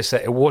obvious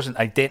that it wasn't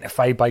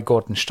identified by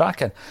Gordon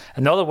Strachan.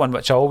 Another one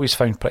which I always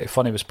found pretty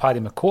funny was Paddy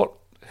McCourt,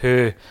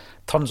 who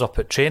turns up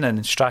at training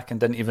and Strachan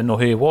didn't even know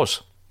who he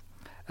was.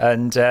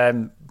 And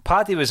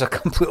Paddy was a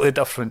completely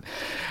different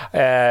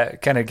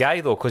kind of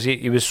guy, though, because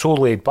he was so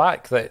laid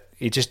back that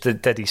he just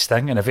did his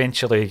thing. And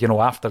eventually,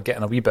 after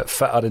getting a wee bit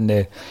fitter in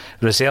the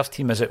reserve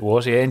team as it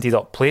was, he ended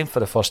up playing for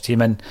the first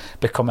team and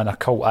becoming a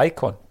cult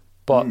icon.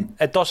 But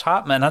it does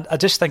happen, and I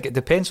just think it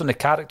depends on the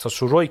character.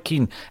 So Roy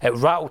Keane, it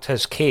rattled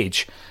his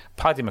cage.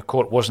 Paddy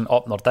McCourt wasn't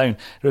up nor down.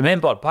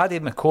 Remember, Paddy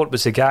McCourt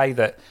was the guy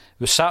that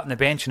was sat on the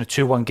bench in a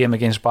 2-1 game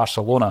against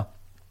Barcelona.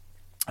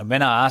 And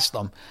when I asked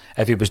him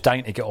if he was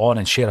dying to get on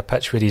and share a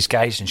pitch with these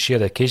guys and share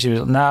the occasion, he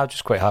was like, "Nah, I'm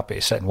just quite happy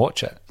to sit and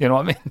watch it." You know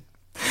what I mean?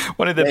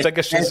 One of the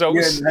biggest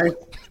results.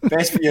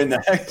 Best for you in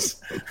the house.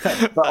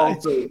 But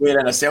also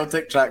wearing a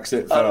Celtic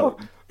tracksuit for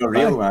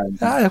real, man.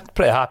 I'm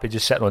pretty happy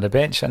just sitting on the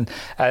bench. And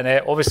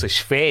obviously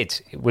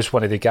Shved was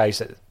one of the guys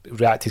that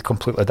reacted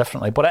completely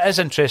differently. But it is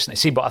interesting to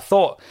see. But I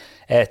thought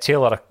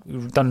Taylor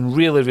done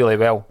really, really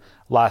well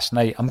last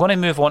night. I'm going to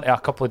move on to a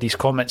couple of these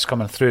comments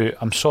coming through.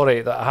 I'm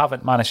sorry that I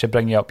haven't managed to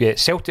bring you up yet.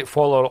 Celtic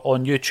follower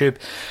on YouTube.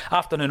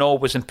 Afternoon all,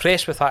 was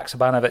impressed with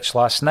Haksabanovic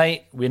last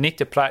night. We need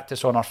to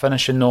practice on our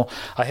finishing though.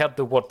 I heard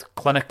the word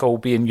clinical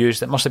being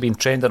used. It must have been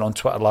trending on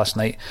Twitter last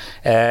night.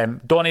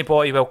 Donny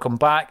Boy, welcome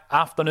back.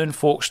 Afternoon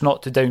folks,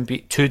 not too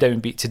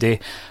downbeat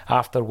today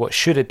after what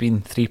should have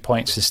been 3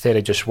 points instead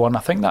of just 1. I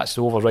think that's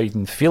the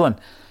overriding feeling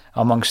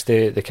amongst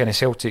the kind of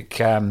Celtic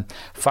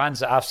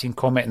fans that I've seen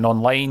commenting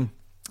online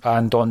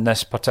and on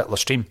this particular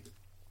stream.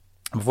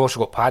 We've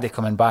also got Paddy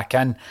coming back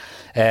in.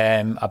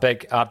 A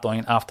big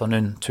Ardoyne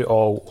afternoon to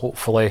all.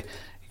 Hopefully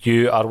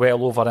you are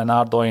well over in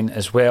Ardoyne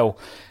as well.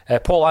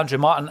 Paul Andrew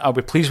Martin, I'll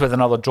be pleased with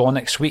another draw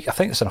next week. I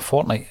think it's in a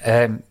fortnight.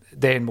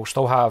 Then we'll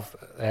still have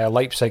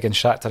Leipzig and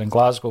Shakhtar in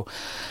Glasgow.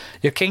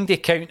 You're kind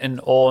of counting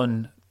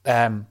on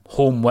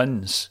home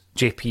wins,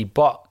 JP,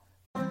 but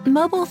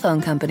mobile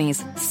phone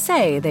companies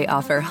say they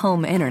offer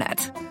home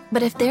internet.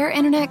 But if their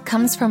internet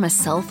comes from a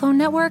cell phone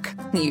network,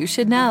 you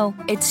should know.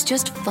 It's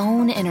just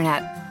phone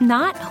internet,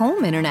 not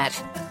home internet.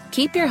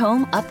 Keep your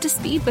home up to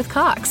speed with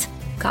Cox.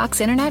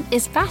 Cox internet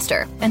is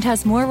faster and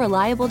has more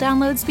reliable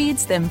download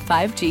speeds than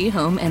 5G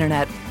home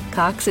internet.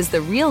 Cox is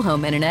the real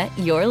home internet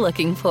you're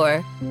looking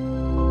for.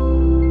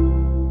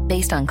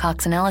 Based on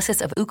Cox analysis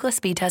of Ookla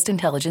speed test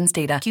intelligence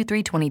data,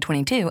 Q3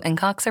 2022, and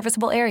Cox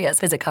serviceable areas.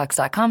 Visit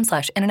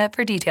cox.com/internet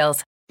for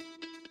details.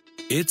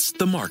 It's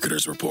the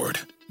Marketer's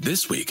Report.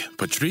 This week,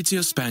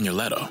 Patrizio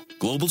Spagnoletto,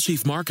 Global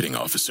Chief Marketing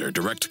Officer,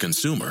 Direct to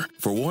Consumer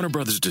for Warner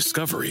Brothers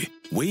Discovery,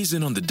 weighs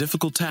in on the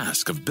difficult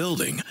task of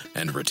building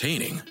and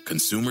retaining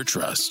consumer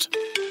trust.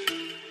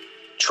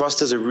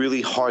 Trust is a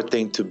really hard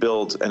thing to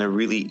build and a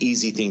really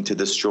easy thing to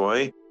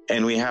destroy,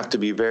 and we have to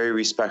be very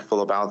respectful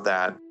about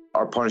that.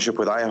 Our partnership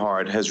with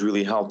iHeart has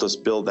really helped us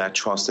build that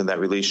trust and that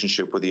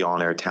relationship with the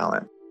on-air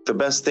talent. The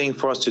best thing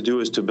for us to do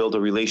is to build a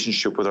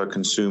relationship with our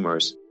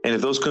consumers. And if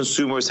those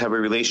consumers have a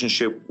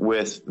relationship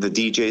with the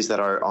DJs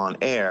that are on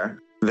air,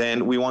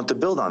 then we want to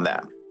build on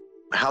that.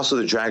 House of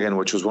the Dragon,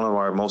 which was one of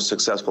our most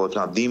successful, if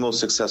not the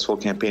most successful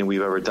campaign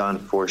we've ever done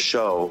for a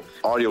show,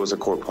 audio is a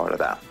core part of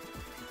that.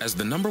 As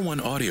the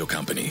 #1 audio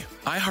company,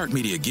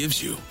 iHeartMedia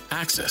gives you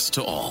access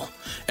to all.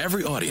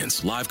 Every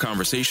audience, live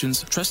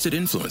conversations, trusted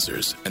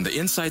influencers, and the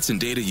insights and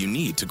data you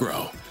need to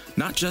grow.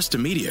 Not just a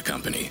media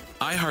company,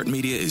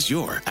 iHeartMedia is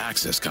your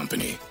access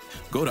company.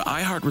 Go to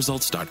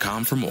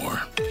iHeartResults.com for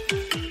more.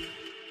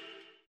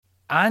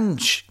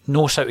 Ange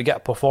knows how to get a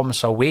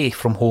performance away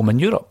from home in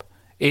Europe.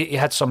 He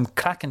had some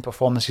cracking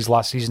performances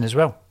last season as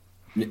well.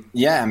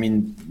 Yeah, I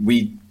mean,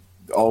 we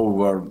all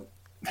were...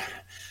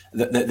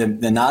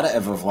 The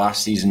narrative of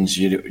last season's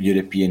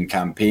European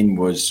campaign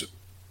was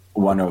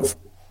one of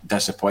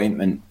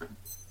disappointment.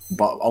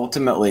 But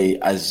ultimately,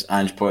 as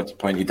Ange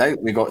pointed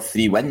out, we got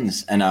 3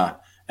 wins in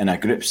a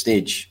group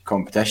stage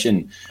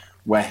competition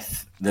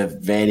with the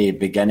very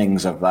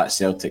beginnings of that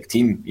Celtic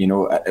team. You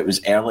know, it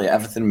was early.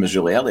 Everything was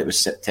really early. It was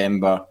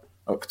September,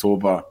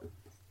 October,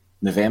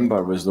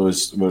 November were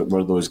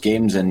those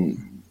games,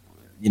 and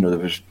you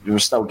know we were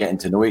still getting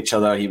to know each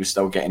other. He was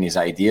still getting his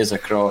ideas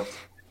across.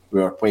 We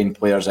were playing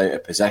players out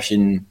of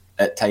position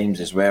at times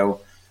as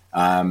well.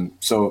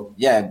 So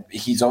yeah,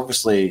 he's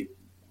obviously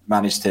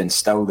managed to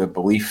instill the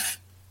belief,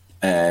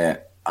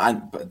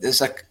 but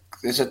there's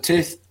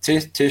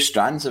two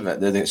strands of it.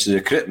 There's the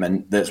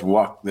recruitment that's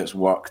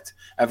worked.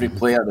 Every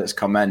player that's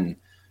come in,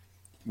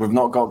 we've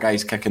not got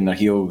guys kicking their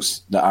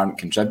heels that aren't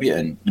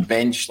contributing. The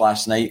bench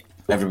last night,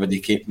 everybody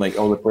came, like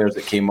all the players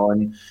that came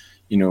on,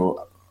 you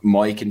know,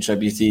 Moy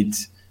contributed,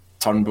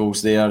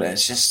 Turnbull's there.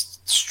 It's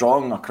just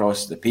strong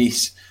across the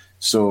piece.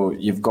 So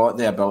you've got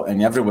the ability,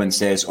 and everyone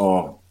says,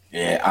 oh,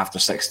 yeah, after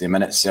 60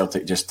 minutes,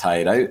 Celtic just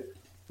tired out.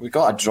 We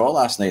got a draw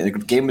last night. The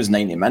game was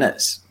 90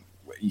 minutes.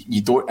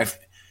 You don't,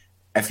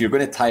 if you're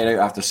going to tire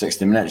out after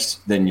 60 minutes,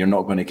 then you're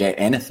not going to get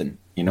anything,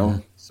 you know? Mm-hmm.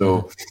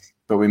 So,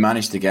 but we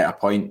managed to get a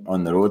point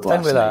on the road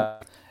last night.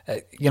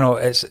 You know,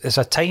 it's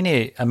a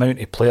tiny amount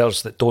of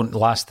players that don't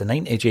last the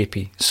 90,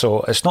 JP.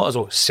 So it's not as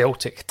though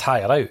Celtic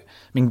tire out.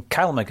 I mean,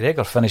 Kyle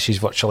McGregor finishes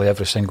virtually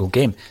every single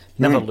game.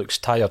 Never looks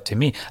tired to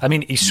me. I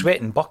mean, he's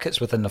sweating buckets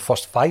within the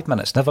first 5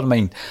 minutes, never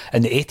mind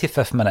in the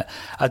 85th minute.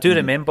 I do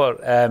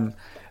remember,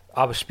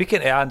 I was speaking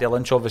to Andy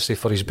Lynch, obviously,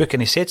 for his book,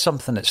 and he said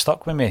something that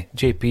stuck with me,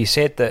 JP. He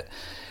said that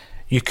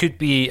you could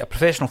be a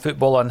professional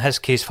footballer, in his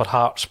case for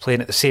Hearts,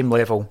 playing at the same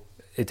level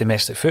of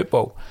domestic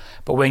football.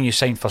 But when you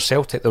signed for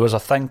Celtic, there was a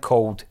thing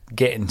called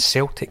getting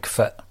Celtic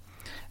fit.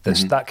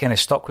 That kind of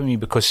stuck with me,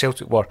 because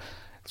Celtic were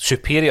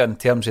superior in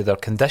terms of their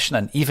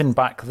conditioning, even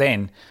back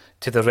then,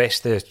 to the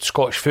rest of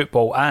Scottish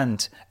football,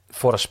 and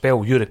for a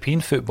spell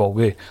European football.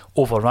 We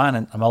overran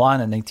in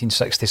Milan in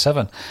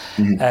 1967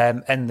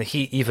 in the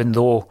heat, even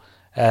though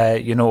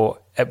you know,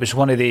 it was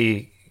one of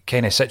the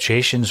kind of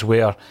situations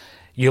where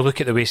you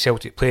look at the way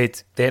Celtic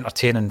played, the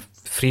entertaining,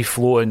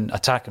 free-flowing,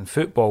 attacking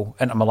football.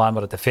 Inter Milan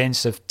were a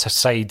defensive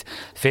side,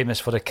 famous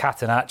for the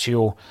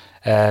Catenaccio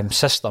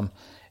system,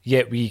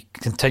 yet we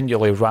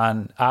continually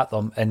ran at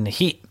them in the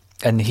heat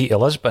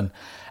of Lisbon.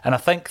 And I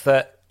think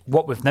that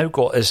what we've now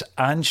got is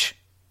Ange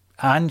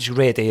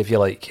ready, if you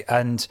like.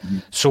 And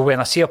so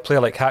when I see a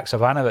player like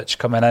Haksabanovic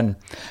coming in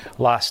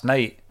last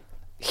night,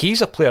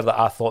 he's a player that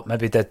I thought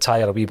maybe did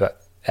tire a wee bit.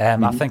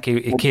 I think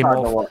he came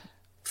off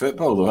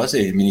football though, has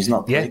he? I mean, he's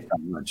not played that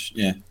much.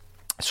 Yeah.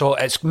 So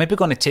it's maybe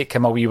going to take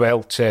him a wee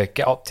while to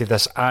get up to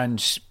this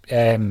Ange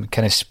kind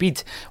of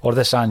speed, or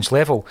this Ange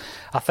level.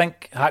 I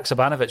think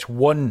Haksabanovic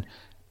won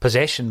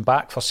possession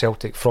back for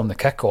Celtic from the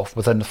kick-off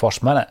within the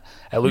first minute.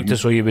 It looked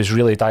as though he was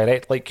really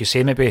direct, like you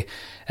say, maybe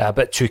a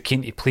bit too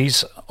keen to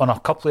please on a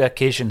couple of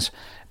occasions,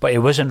 but he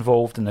was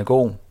involved in the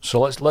goal.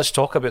 So let's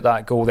talk about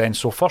that goal then.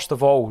 So first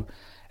of all,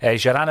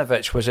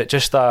 Juranovic, was it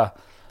just a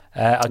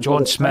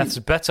John Smith's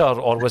bitter,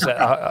 or was it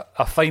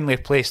a finely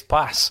placed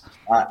pass?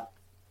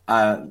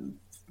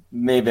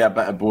 Maybe a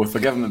bit of both.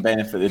 I'll give him the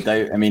benefit of the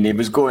doubt. I mean, he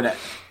was going at...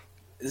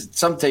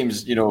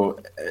 Sometimes, you know,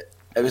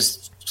 it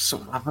was... So,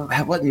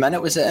 what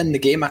minute was it in the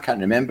game? I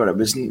can't remember. It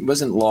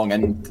wasn't long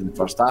into the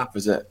first half.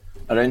 Was it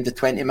around the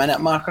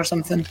 20-minute mark or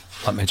something?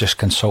 Let me just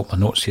consult my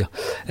notes here.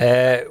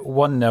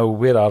 1-0,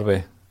 where are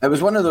we? It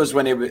was one of those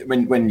when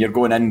you're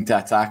going into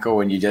a tackle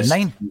and you just...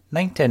 10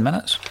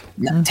 minutes.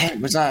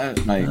 10, was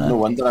that? No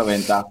wonder I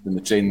went after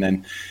the train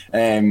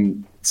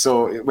then.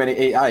 So when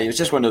it was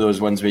just one of those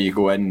ones where you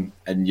go in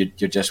and you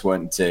just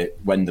want to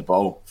win the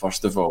ball,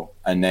 first of all.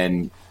 And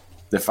then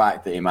the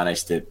fact that he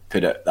managed to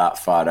put it that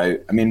far out.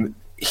 I mean,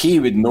 he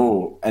would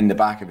know in the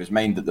back of his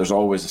mind that there's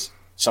always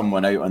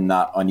someone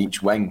out on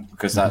each wing,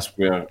 because that's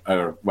where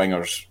our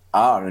wingers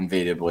are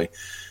invariably.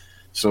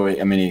 So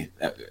I mean,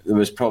 there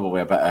was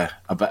probably a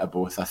bit of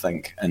both, I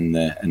think, in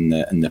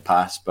the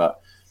past,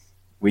 but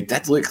we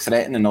did look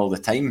threatening all the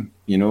time,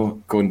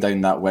 going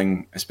down that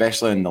wing,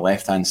 especially on the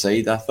left-hand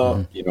side. I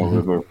thought, we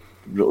were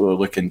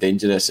looking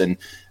dangerous, and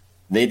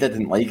they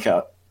didn't like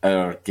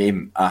our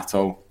game at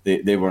all.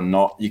 They were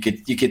not. You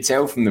could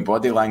tell from the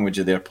body language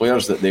of their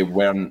players that they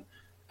weren't,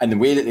 and the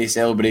way that they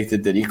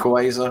celebrated their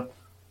equaliser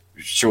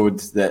showed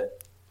that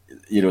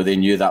they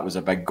knew that was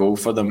a big goal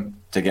for them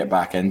to get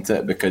back into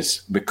it,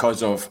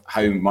 because of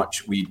how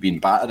much we'd been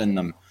battering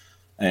them,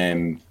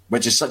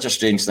 which is such a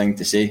strange thing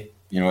to say.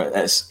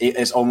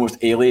 It's almost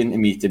alien to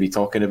me to be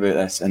talking about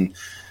this in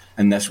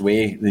this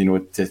way.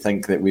 To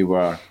think that we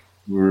were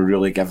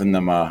really giving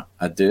them a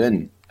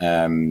doing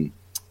in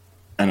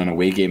an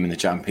away game in the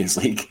Champions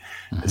League.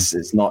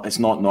 It's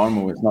not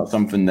normal. It's not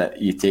something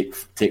that you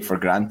take for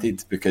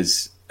granted,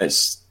 because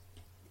it's,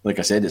 like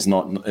I said, it's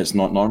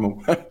not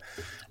normal.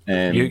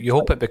 You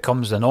hope it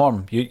becomes the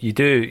norm. You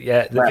do.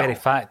 Yeah. The very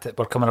fact that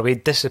we're coming away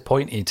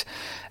disappointed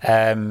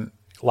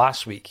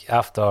last week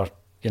after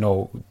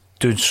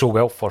doing so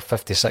well for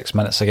 56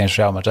 minutes against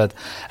Real Madrid,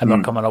 and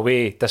we're coming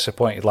away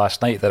disappointed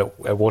last night that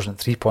it wasn't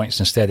 3 points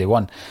instead of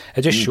 1.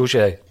 It just shows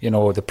you,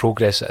 the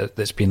progress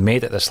that's been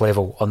made at this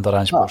level under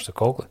Ange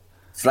Postecoglou.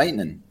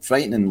 Frightening.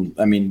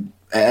 I mean,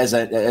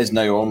 it is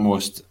now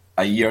almost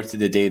a year to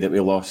the day that we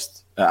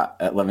lost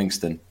at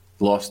Livingston.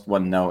 Lost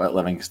 1-0 at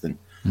Livingston.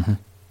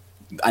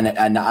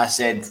 And I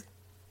said,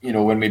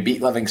 when we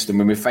beat Livingston,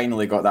 when we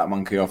finally got that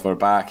monkey off our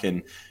back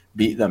and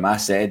beat them, I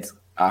said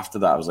after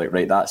that, I was like,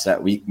 right, that's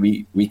it.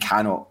 We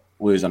cannot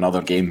lose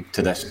another game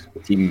to this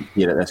team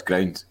here at this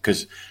ground,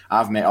 because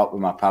I've met up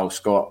with my pal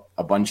Scott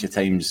a bunch of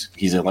times.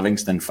 He's a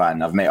Livingston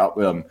fan. I've met up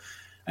with him,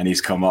 and he's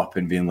come up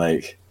and been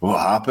like, what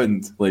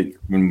happened? Like,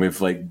 when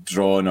we've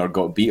drawn or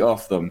got beat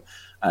off them.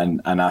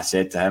 And I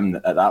said to him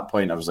at that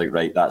point, I was like,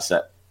 right, that's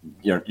it.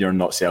 You're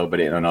not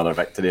celebrating another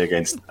victory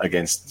against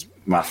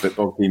my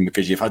football team,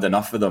 because you've had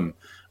enough of them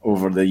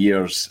over the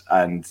years,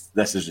 and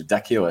this is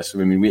ridiculous. I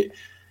mean,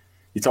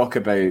 you talk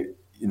about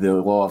the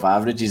law of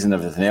averages and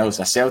everything else.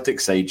 A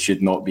Celtic side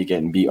should not be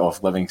getting beat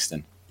off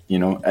Livingston.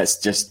 It's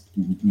just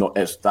not.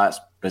 That's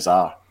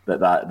bizarre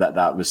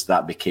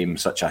that became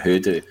such a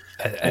hoodoo.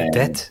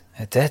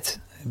 It did.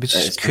 We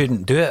just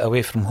couldn't do it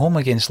away from home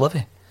against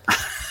Livy.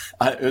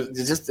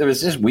 It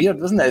was just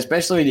weird, wasn't it?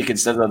 Especially when you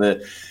consider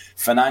the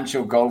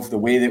financial gulf, the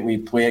way that we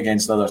play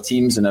against other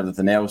teams and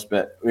everything else.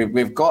 But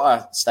we've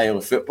got a style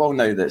of football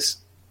now that's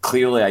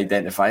clearly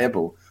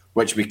identifiable,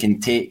 which we can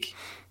take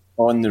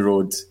on the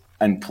road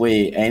and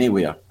play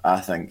anywhere,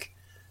 I think.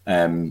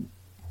 It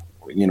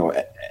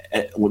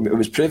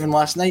was proven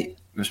last night.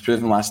 It was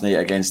proven last night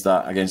against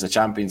a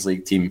Champions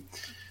League team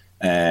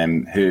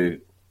who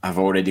have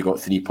already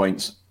got 3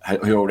 points,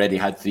 who already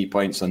had 3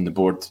 points on the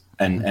board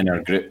in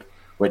our group,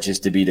 which is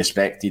to be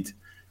respected.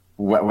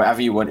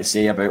 Whatever you want to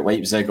say about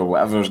Leipzig or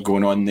whatever's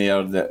going on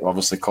there that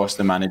obviously cost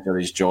the manager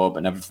his job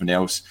and everything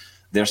else,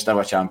 they're still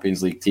a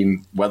Champions League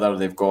team. Whether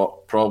they've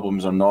got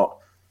problems or not,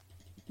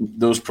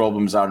 those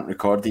problems aren't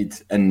recorded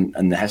in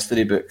the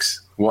history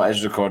books. What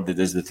is recorded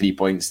is the 3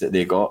 points that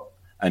they got.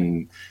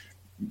 And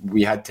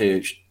we had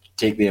to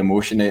take the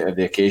emotion out of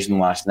the occasion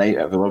last night.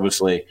 It was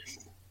obviously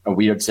a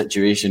weird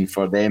situation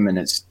for them, and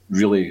it's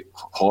really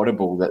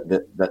horrible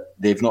that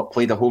they've not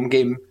played a home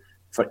game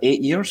for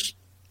 8 years.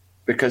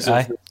 Because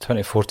of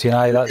 2014,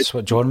 that's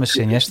what John was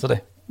saying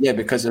yesterday. Yeah,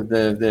 because of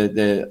the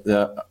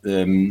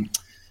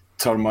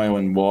turmoil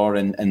and war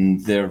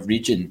in their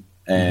region.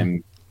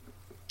 I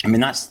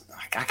mean, I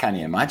can't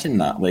imagine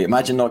that. Like,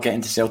 imagine not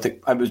getting to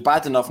Celtic. It was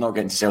bad enough not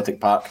getting to Celtic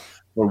Park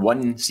for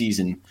one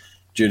season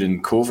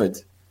during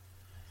COVID,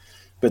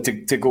 but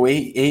to go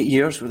eight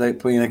years without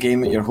playing a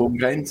game at your home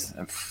ground.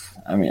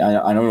 I mean,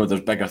 I know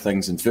there's bigger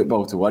things in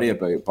football to worry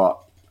about, but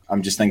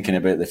I'm just thinking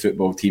about the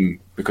football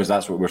team because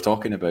that's what we're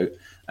talking about.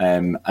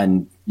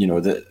 And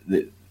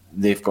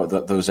they've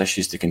got those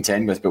issues to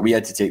contend with. But we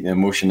had to take the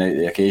emotion out of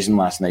the occasion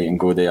last night and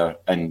go there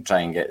and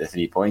try and get the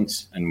 3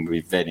 points, and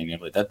we very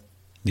nearly did.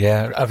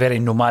 Yeah, a very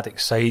nomadic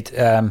side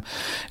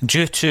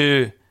due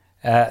to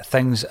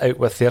things out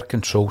with their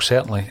control,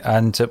 certainly.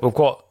 And we've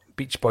got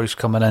Beach Boys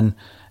coming in,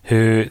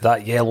 who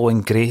that yellow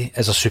and grey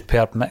is a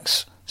superb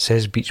mix,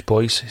 says Beach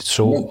Boys.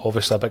 So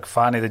obviously a big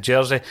fan of the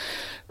jersey.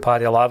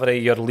 Paddy Lavery,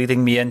 you're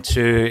leading me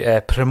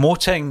into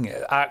promoting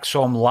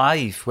Axom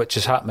Live, which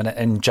is happening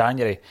in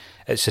January.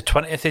 It's the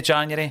 20th of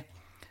January.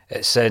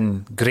 It's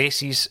in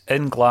Gracie's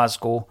in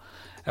Glasgow.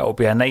 It'll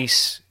be a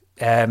nice,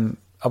 I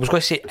was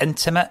going to say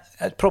intimate,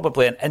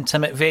 probably an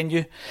intimate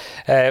venue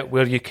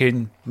where you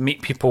can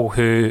meet people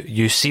who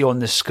you see on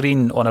the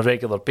screen on a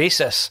regular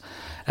basis.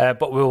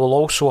 But we will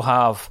also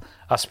have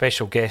a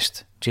special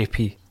guest,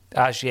 JP,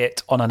 as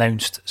yet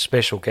unannounced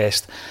special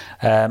guest,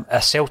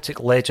 a Celtic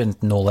legend,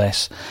 no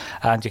less.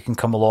 And you can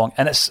come along.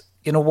 And it's,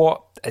 you know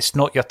what, it's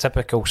not your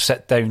typical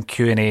sit-down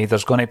Q&A.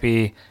 There's going to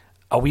be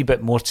a wee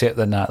bit more to it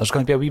than that. There's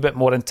going to be a wee bit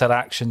more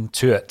interaction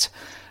to it.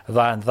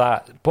 than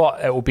that.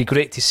 But it will be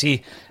great to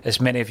see as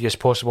many of you as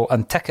possible.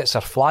 And tickets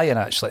are flying,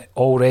 actually,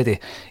 already,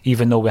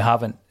 even though we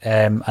haven't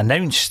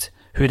announced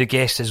who the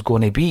guest is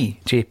going to be,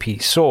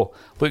 JP. So,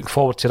 looking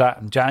forward to that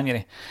in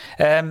January.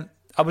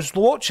 I was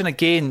watching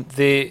again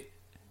the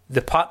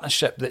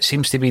partnership that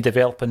seems to be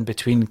developing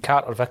between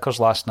Carter Vickers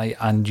last night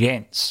and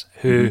Jens,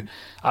 who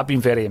I've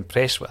been very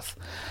impressed with.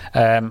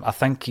 I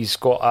think he's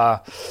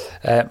got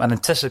an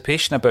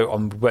anticipation about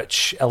him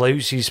which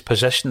allows his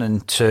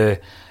positioning to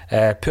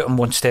put him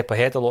one step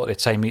ahead a lot of the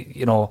time.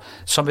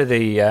 Some of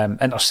the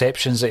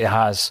interceptions that he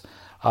has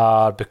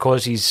are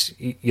because he's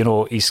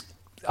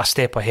a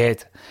step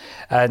ahead.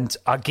 And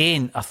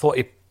again, I thought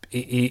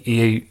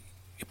he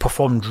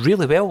performed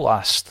really well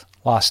last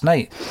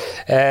night.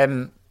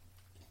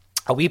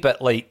 A wee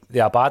bit like the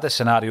Abada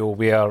scenario,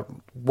 where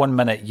 1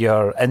 minute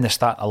you're in the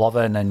starting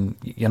 11 and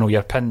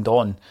you're pinned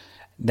on,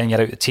 then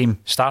you're out the team.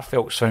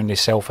 Starfelt's found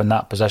himself in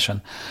that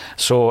position.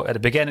 So at the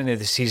beginning of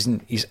the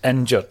season, he's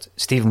injured.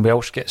 Stephen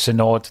Welsh gets a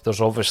nod.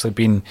 There's obviously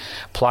been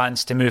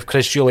plans to move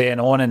Chris Julian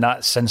on, and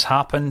that's since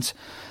happened.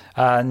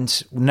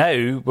 And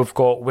now we've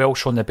got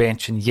Welsh on the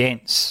bench and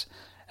Jens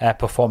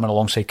performing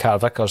alongside Carter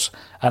Vickers.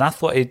 And I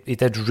thought he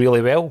did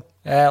really well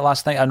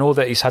last night. I know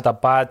that he's had a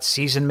bad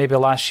season maybe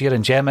last year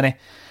in Germany,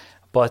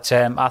 but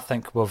I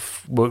think we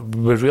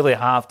really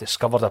have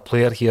discovered a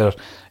player here,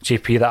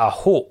 JP, that I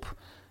hope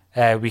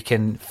we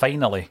can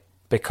finally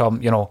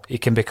become, he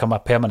can become a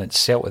permanent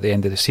Celt at the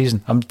end of the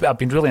season. I've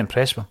been really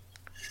impressed with him.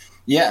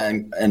 Yeah,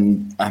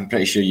 and I'm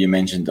pretty sure you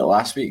mentioned it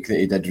last week that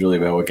he did really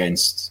well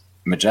against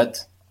Madrid,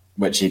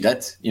 which he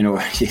did. You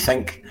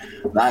think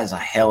that is a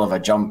hell of a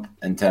jump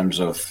in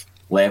terms of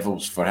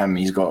levels for him.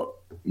 He's got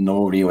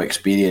no real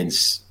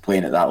experience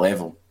playing at that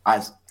level,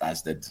 as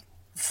did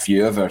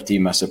few of our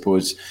team, I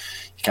suppose.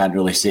 You can't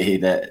really say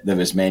that there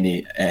was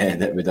many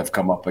that would have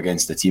come up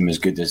against a team as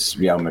good as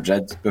Real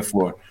Madrid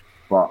before.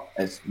 But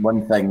it's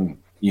one thing,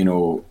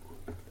 not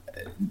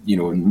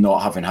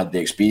having had the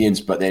experience,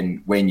 but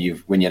then when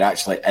you're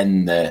actually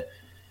in the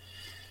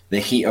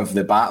heat of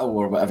the battle,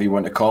 or whatever you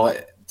want to call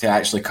it, to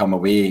actually come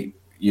away,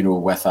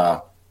 with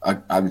I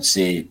would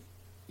say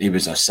he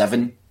was a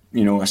 7,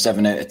 a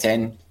 7 out of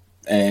 10.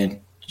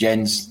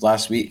 Jens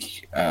last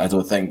week, I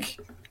don't think.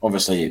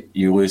 Obviously,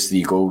 you lose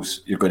 3 goals,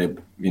 you're going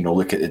to,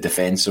 look at the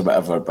defence or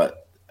whatever,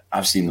 but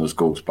I've seen those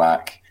goals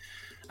back,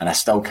 and I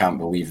still can't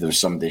believe there's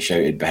somebody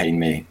shouted behind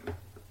me,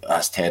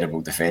 that's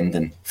terrible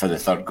defending for the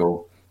 3rd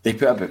goal. They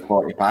put about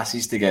 40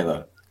 passes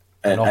together,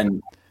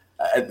 and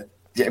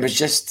it was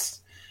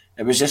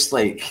just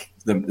like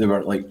they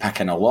were like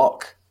picking a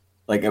lock.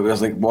 Like, it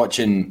was like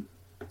watching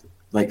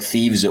like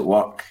thieves at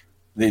work.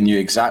 They knew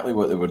exactly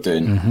what they were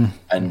doing,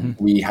 and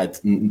we had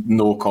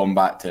no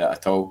combat to it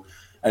at all.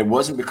 It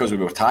wasn't because we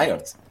were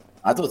tired.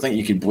 I don't think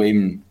you could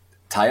blame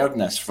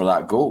tiredness for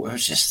that goal. It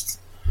was just,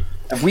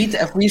 if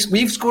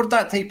we've scored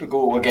that type of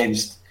goal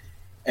against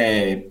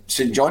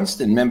St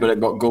Johnstone, remember it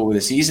got goal of the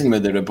season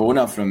with the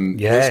Rabona from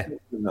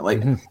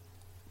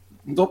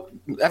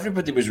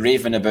everybody was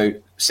raving about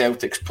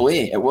Celtic's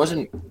play. It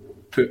wasn't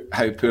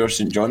how poor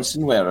St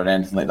Johnstone were or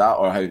anything like that,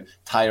 or how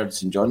tired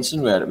St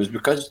Johnstone were. It was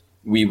because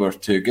we were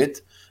too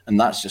good, and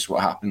that's just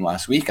what happened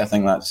last week. I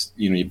think that's,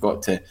 you've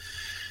got to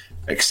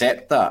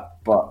accept that.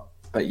 But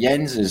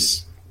Jens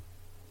has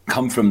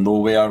come from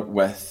nowhere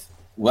with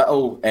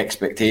little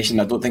expectation.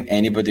 I don't think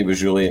anybody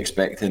was really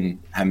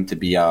expecting him to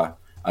be a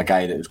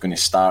guy that was going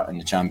to start in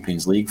the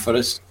Champions League for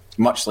us,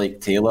 much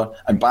like Taylor.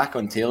 And back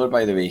on Taylor,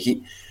 by the way,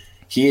 he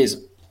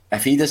is,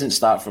 if he doesn't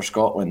start for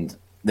Scotland,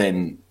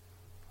 then,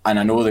 and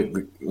I know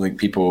that like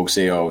people will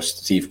say,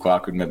 Steve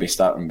Clarke would maybe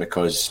start him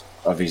because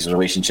of his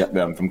relationship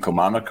with him from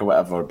Kilmarnock or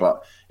whatever,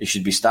 but he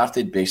should be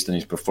started based on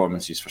his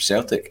performances for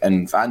Celtic.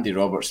 And if Andy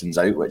Robertson's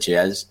out, which he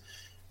is,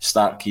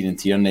 start Kieran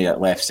Tierney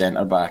at left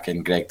centre-back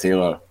and Greg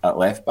Taylor at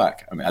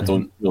left-back. I mean, I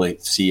don't really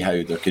see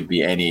how there could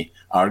be any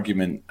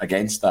argument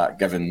against that,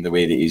 given the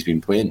way that he's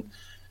been playing.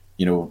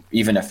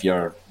 Even if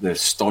you're the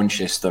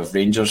staunchest of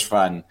Rangers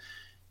fan,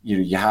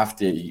 you have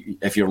to,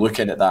 if you're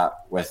looking at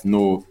that with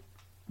no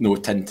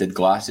tinted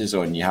glasses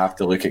on, you have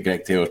to look at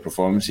Greg Taylor's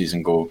performances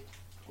and go,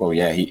 well,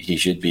 yeah, he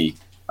should be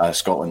a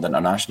Scotland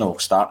international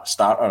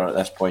starter at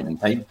this point in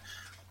time.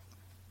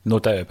 No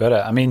doubt about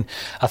it. I mean,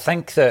 I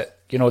think that,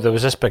 there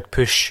was this big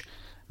push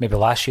maybe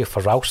last year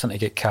for Ralston to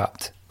get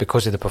capped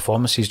because of the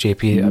performances,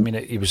 JP. I mean,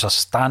 he was a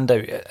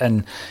standout,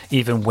 and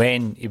even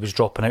when he was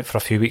dropping out for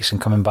a few weeks and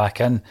coming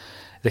back in,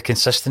 the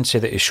consistency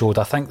that he showed,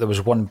 I think there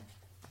was one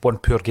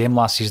poor game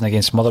last season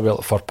against Motherwell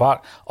at Fir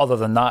Park. Other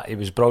than that, he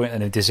was brilliant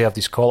and he deserved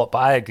his call-up. But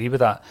I agree with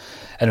that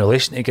in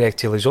relation to Greg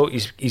Taylor.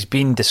 He's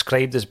been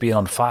described as being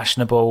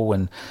unfashionable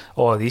and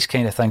all these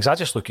kind of things. I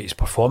just look at his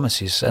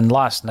performances, and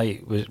last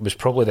night was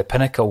probably the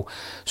pinnacle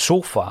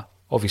so far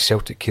of his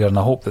Celtic career, and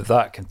I hope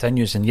that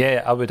continues. And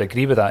yeah, I would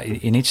agree with that.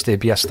 He needs to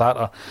be a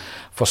starter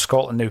for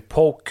Scotland. Now,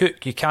 Paul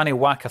Cook, you can't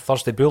whack a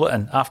Thursday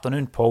Bulletin.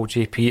 Afternoon, Paul,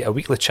 JP, a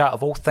weekly chat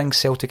of all things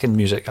Celtic and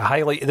music. A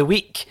highlight of the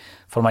week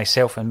for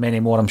myself and many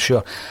more, I'm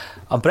sure.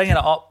 I'm bringing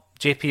it up,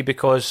 JP,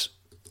 because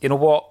you know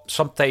what?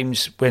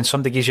 Sometimes when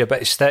somebody gives you a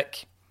bit of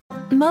stick,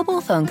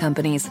 Mobile phone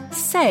companies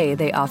say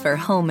they offer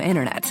home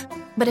internet.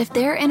 But if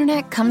their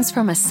internet comes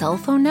from a cell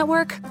phone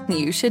network,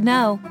 you should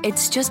know.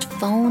 It's just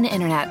phone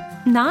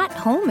internet, not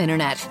home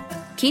internet.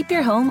 Keep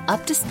your home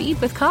up to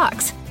speed with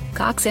Cox.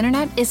 Cox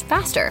internet is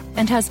faster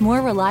and has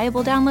more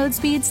reliable download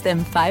speeds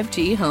than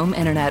 5G home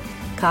internet.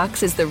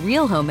 Cox is the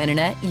real home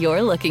internet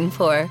you're looking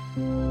for.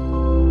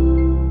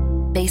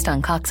 Based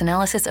on Cox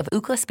analysis of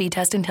Ookla speed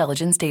test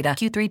intelligence data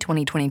Q3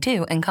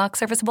 2022 and Cox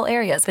serviceable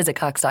areas, visit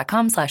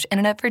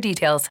cox.com/internet for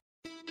details.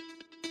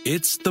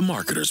 It's the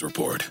Marketer's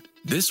Report.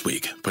 This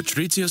week,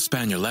 Patrizio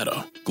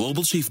Spagnoletto,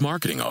 Global Chief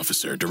Marketing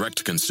Officer,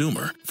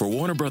 Direct-to-Consumer for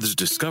Warner Brothers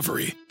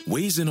Discovery,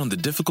 weighs in on the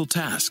difficult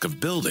task of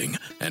building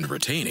and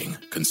retaining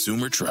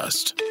consumer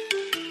trust.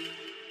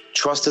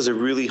 Trust is a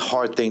really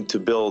hard thing to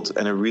build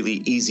and a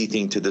really easy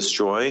thing to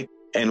destroy,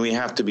 and we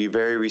have to be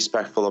very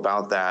respectful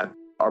about that.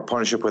 Our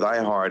partnership with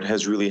iHeart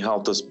has really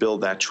helped us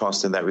build that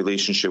trust and that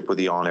relationship with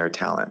the on-air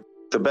talent.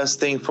 The best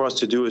thing for us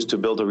to do is to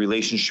build a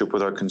relationship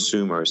with our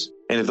consumers.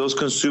 And if those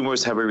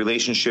consumers have a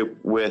relationship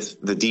with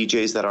the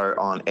DJs that are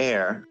on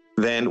air,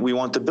 then we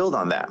want to build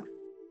on that.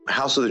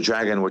 House of the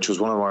Dragon, which was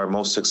one of our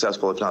most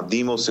successful, if not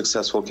the most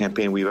successful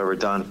campaign we've ever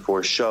done for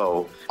a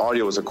show,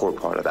 audio was a core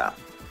part of that.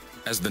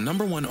 As the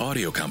 #1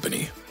 audio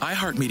company,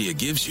 iHeartMedia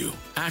gives you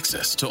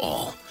access to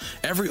all.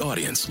 Every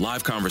audience,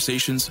 live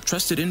conversations,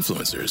 trusted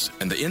influencers,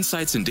 and the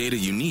insights and data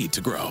you need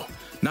to grow.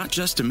 Not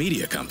just a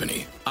media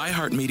company,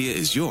 iHeartMedia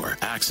is your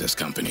access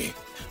company.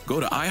 Go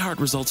to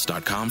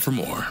iHeartResults.com for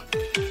more.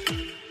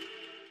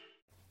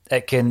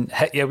 It can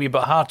hit you a wee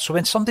bit hard. So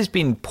when somebody's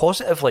been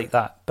positive like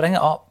that, bring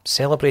it up,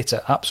 celebrate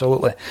it,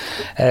 absolutely.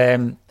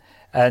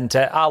 And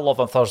I love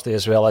on Thursday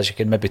as well, as you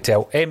can maybe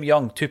tell. M.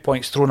 Young, 2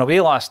 points thrown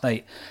away last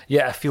night.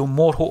 Yet I feel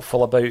more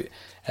hopeful about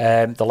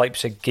the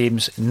Leipzig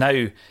games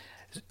now.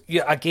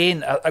 Yeah,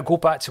 again, I go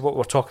back to what we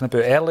were talking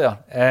about earlier.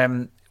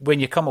 When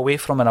you come away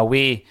from an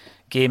away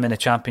game in the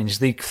Champions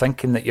League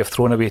thinking that you've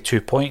thrown away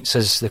 2 points,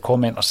 as the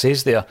commenter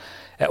says there,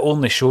 it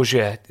only shows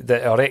you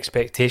that our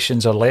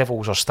expectations or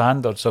levels or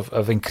standards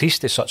have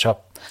increased to such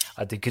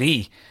a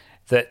degree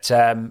that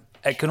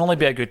it can only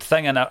be a good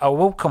thing. And I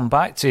will come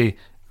back to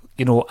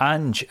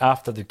Ange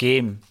after the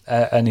game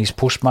and his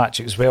post-match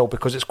as well,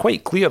 because it's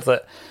quite clear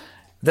that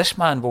this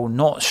man will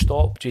not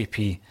stop,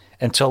 JP,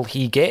 until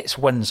he gets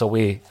wins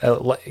away,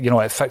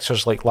 at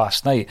fixtures like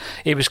last night.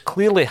 He was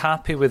clearly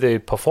happy with the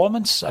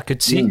performance, I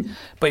could see,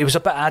 but he was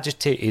a bit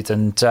agitated,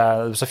 and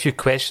there was a few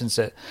questions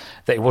that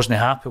he wasn't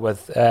happy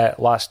with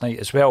last night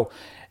as well.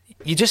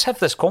 You just have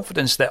this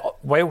confidence that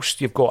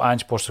whilst you've got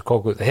Ange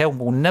Postecoglou at the helm,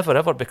 we'll never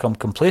ever become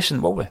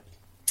complacent, will we?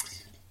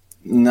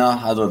 No,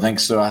 I don't think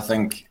so. I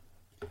think,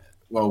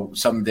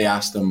 somebody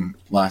asked him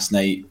last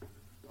night,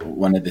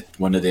 one of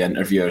the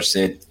interviewers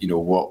said,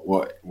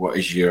 what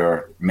is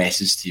your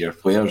message to your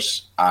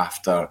players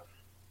after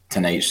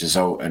tonight's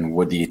result, and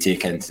what do you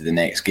take into the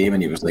next game?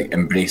 And he was like,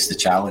 embrace the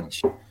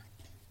challenge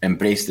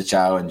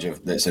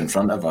that's in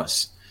front of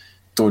us.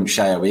 Don't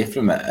shy away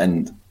from it.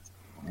 And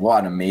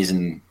what an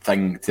amazing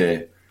thing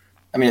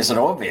it's an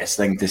obvious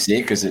thing to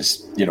say, because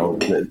it's,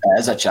 it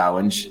is a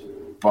challenge,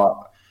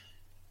 but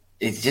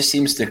it just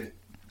seems to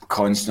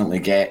constantly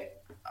get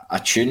a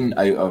tune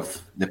out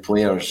of the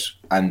players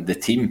and the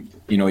team.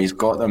 He's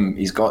got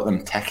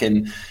them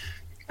ticking.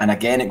 And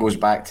again, it goes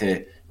back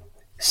to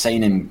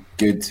signing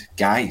good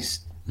guys.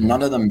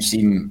 None of them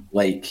seem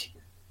like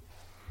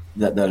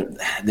that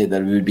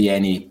there would be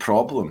any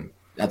problem.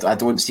 I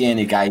don't see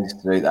any guys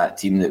throughout that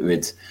team that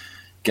would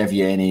give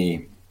you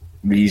any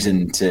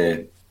reason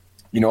to,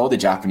 all the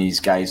Japanese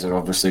guys are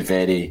obviously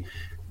very,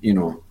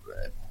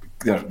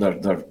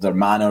 their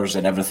manners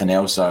and everything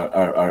else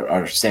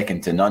are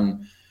second to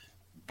none.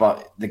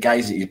 But the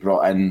guys that he's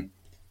brought in,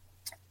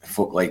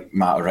 folk like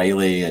Matt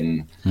O'Reilly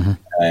and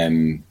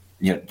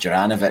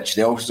Juranovic,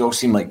 they all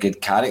seem like good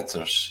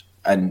characters.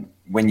 And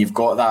when you've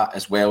got that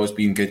as well as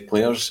being good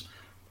players,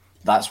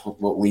 that's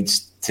what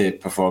leads to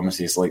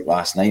performances like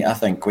last night. I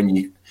think when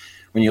you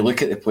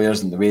look at the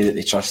players and the way that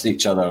they trust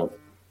each other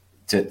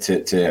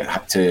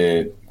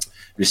to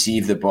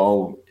receive the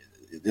ball,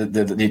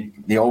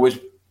 they always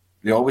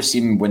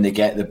seem, when they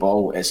get the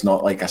ball, it's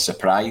not like a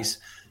surprise.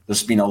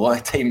 There's been a lot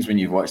of times when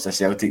you've watched a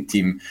Celtic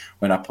team,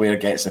 when a player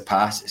gets a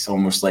pass, it's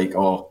almost like,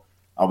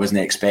 I wasn't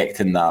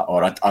expecting that,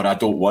 or I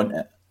don't want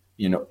it.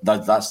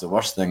 That's the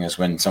worst thing, is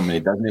when somebody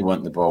doesn't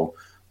want the ball.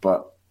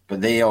 But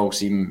they all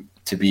seem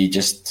to be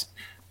just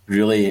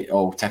really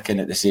all ticking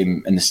in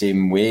the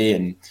same way.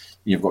 And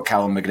you've got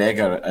Callum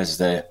McGregor as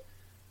the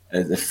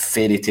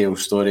fairy tale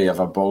story of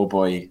a ball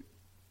boy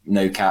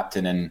now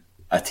captaining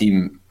a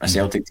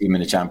Celtic team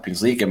in the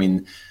Champions League. I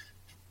mean,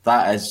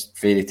 that is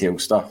fairy tale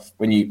stuff.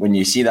 When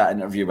you see that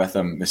interview with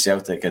him with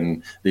Celtic,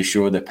 and they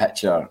show the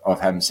picture of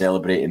him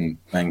celebrating,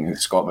 I think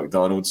Scott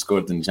McDonald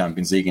scored in the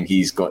Champions League, and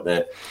he's got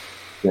the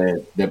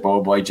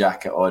ball boy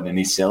jacket on and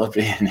he's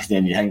celebrating, and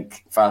then you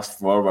think, fast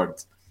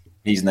forward,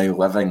 he's now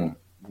living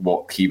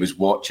what he was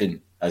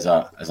watching as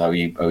a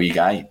wee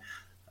guy.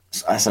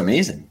 That's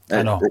amazing.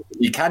 I know.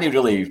 You can't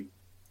really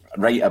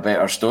write a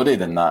better story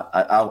than that.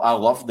 I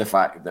love the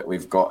fact that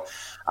we've got.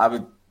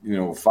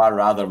 far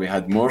rather we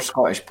had more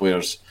Scottish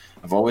players.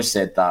 I've always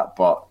said that,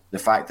 but the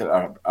fact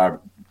that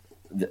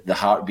the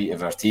heartbeat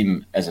of our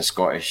team is a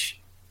Scottish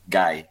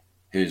guy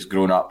who's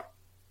grown up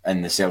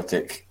in the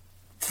Celtic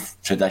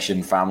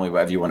tradition, family,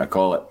 whatever you want to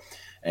call it.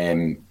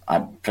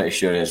 I'm pretty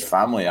sure his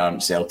family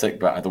aren't Celtic,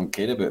 but I don't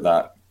care about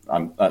that.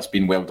 That's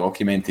been well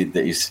documented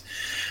that his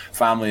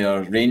family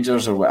are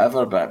Rangers or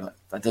whatever, but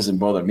that doesn't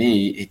bother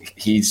me.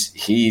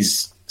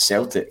 He's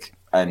Celtic,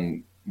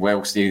 and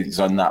whilst he's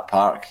on that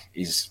park,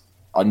 he's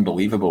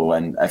unbelievable.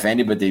 And if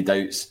anybody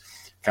doubts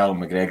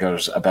Callum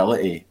McGregor's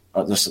ability,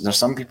 there's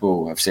some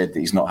people have said that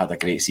he's not had a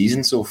great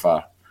season so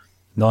far.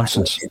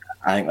 Nonsense.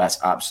 I think that's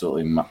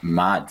absolutely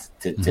mad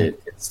to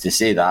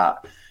say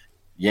that.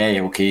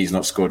 Yeah, okay, he's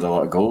not scored a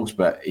lot of goals,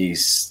 but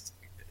he's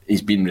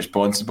been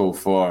responsible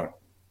for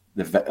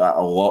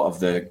a lot of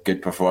the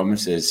good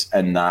performances,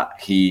 in that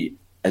he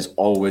is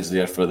always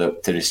there to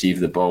receive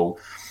the ball,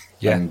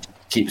 and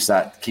keeps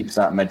that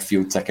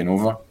midfield ticking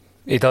over.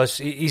 He does.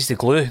 He's the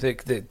glue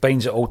that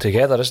binds it all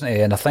together, isn't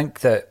he? And I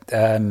think that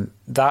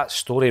that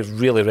story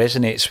really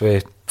resonates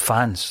with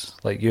fans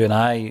like you and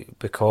I,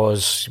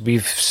 because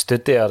we've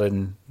stood there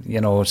and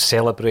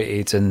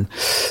celebrated, and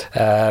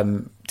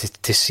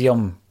to see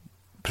him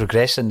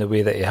progressing the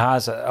way that he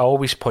has. I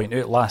always point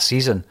out last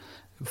season,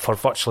 for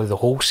virtually the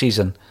whole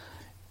season,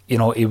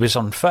 he was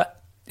unfit.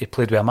 He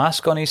played with a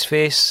mask on his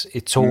face.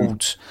 He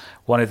told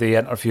one of the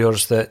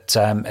interviewers that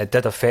it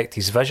did affect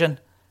his vision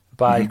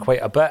by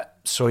quite a bit.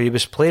 So he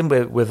was playing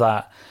with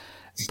that.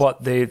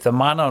 But the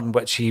manner in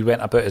which he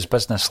went about his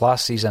business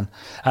last season,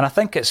 and I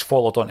think it's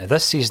followed on to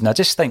this season, I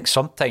just think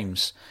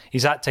sometimes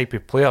he's that type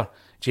of player,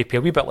 JP,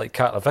 a wee bit like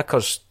Carter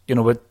Vickers,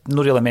 would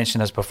not really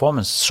mention his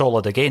performance,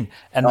 solid again.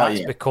 And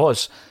that's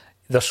because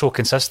they're so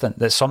consistent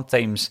that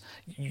sometimes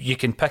you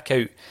can pick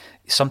out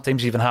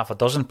sometimes even half a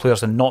dozen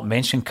players and not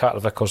mention Carter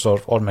Vickers or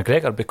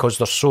McGregor, because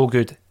they're so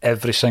good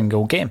every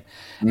single game.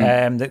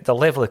 The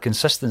level of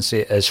consistency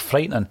is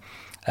frightening.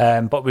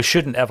 But we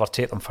shouldn't ever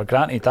take them for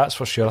granted, that's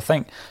for sure. I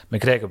think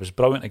McGregor was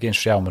brilliant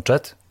against Real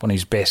Madrid, one of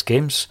his best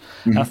games.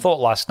 And I thought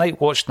last night,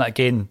 watching it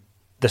again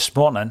this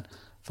morning,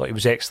 thought he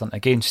was excellent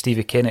again.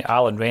 Stevie Kenny,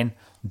 Alan Wren,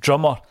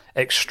 drummer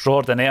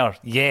extraordinaire.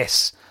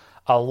 Yes,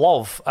 I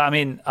love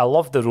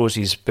the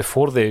Roses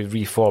before they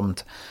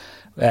reformed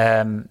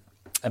and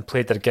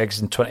played their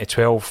gigs in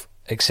 2012,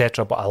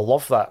 etc. But I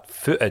love that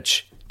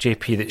footage,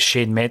 JP, that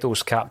Shane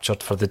Meadows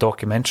captured for the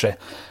documentary,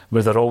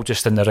 where they're all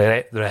just in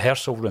the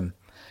rehearsal room.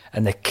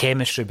 And the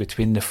chemistry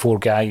between the four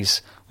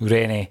guys,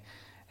 Rennie,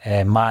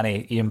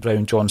 Manny, Ian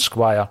Brown, John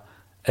Squire,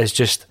 is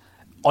just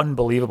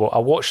unbelievable. I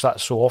watch that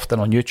so often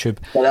on YouTube.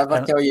 Did I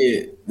ever tell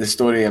you the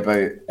story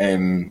about...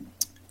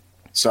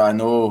 so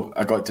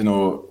I got to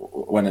know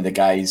one of the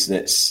guys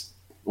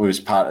was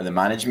part of the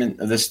management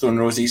of the Stone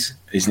Roses.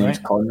 His name's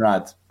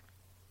Conrad.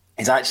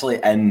 He's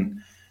actually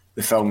in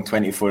the film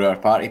 24 Hour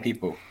Party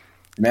People.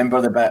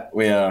 Remember the bit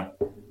where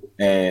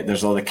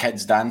there's all the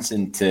kids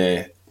dancing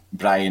to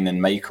Brian and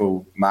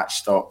Michael,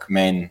 Matchstock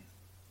Men,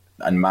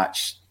 and I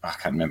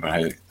can't remember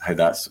how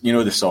that's...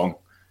 the song.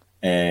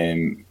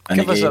 And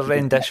give us a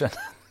rendition.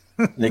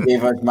 They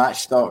gave us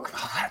Matchstock.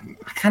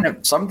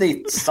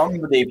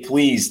 Somebody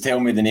please tell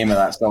me the name of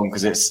that song,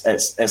 because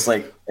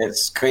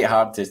it's quite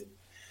hard to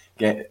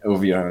get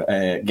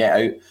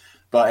out.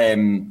 But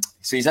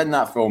so he's in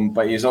that film,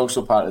 but he's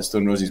also part of the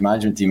Stone Roses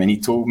management team, and he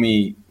told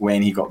me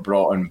when he got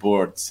brought on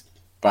board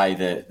by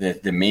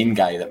the main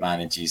guy that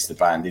manages the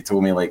band, he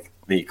told me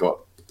they got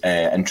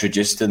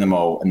introduced to them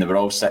all, and they were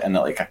all sitting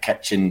at a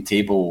kitchen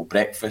table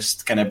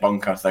breakfast kind of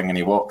bunker thing, and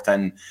he walked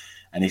in,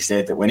 and he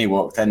said that when he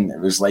walked in, it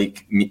was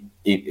like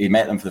he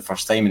met them for the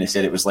first time, and he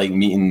said it was like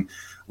meeting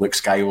Luke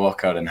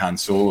Skywalker and Han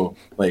Solo,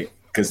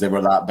 because they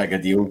were that big a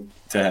deal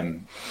to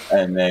him.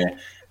 And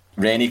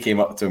Rennie came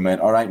up to him and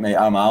went, "All right, mate,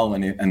 I'm Al,"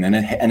 and then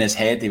in his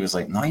head he was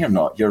like, "No, you're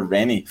not. You're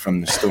Rennie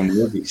from the Stone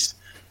Roses."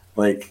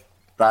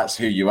 That's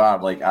who you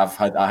are.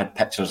 I had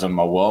pictures on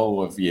my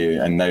wall of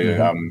you, and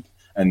now I'm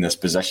in this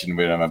position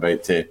where I'm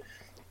about to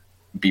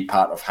be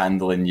part of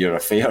handling your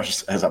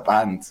affairs as a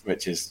band,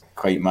 which is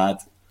quite mad.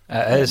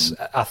 It is.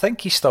 I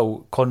think he's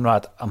still,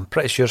 Conrad, I'm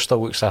pretty sure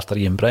still looks after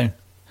Ian Brown.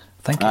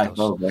 I think he does.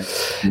 Probably.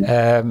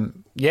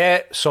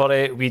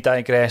 Sorry, we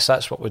digress.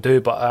 That's what we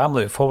do. But I'm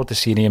looking forward to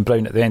seeing Ian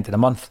Brown at the end of the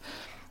month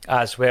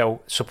as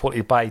well,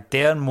 supported by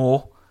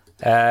Dermo.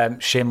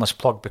 Shameless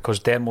plug,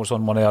 because Dermo's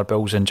on one of our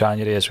bills in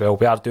January as well.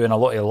 We are doing a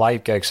lot of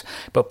live gigs,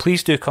 but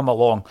please do come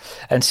along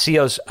and see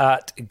us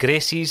at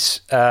Gracie's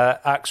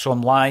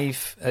Axon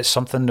Live. It's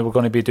something that we're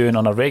going to be doing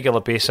on a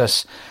regular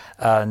basis,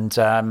 and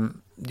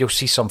you'll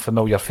see some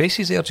familiar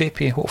faces there,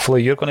 JP.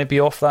 Hopefully you're going to be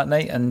off that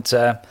night, and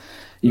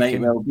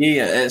well be.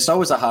 It's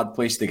always a hard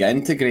place to get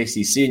into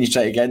Gracie's. See, when you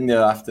try to get in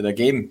there after a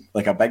game,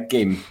 like a big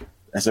game,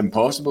 it's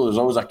impossible. There's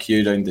always a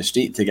queue down the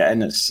street to get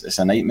in. It's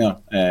a nightmare.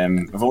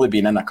 I've only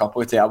been in a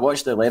couple of times. I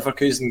watched the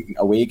Leverkusen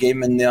away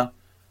game in there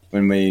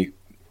when we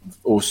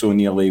also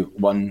nearly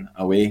won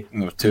away.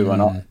 We were 2-1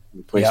 up.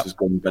 The place was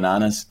going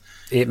bananas.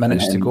 8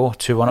 minutes to go,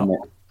 2-1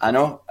 up. I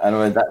know.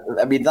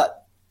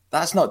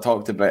 That's not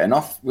talked about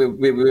enough.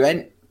 We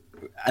went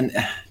and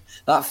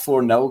that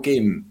 4-0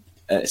 game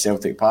at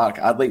Celtic Park,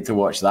 I'd like to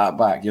watch that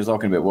back. You're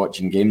talking about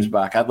watching games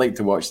back. I'd like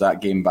to watch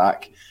that game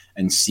back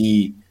and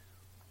see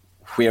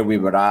where we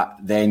were at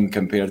then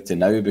compared to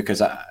now,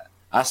 because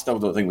I still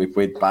don't think we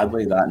played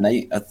badly that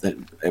night.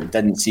 It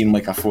didn't seem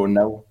like a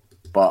 4-0,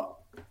 but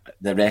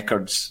the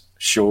records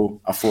show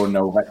a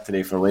 4-0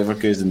 victory for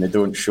Leverkusen. They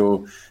don't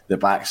show the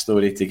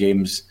backstory to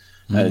games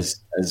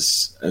as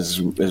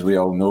we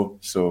all know.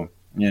 So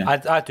yeah,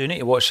 I do need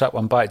to watch that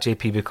one back,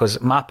 JP,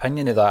 because my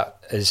opinion of that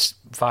is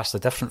vastly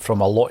different from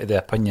a lot of the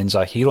opinions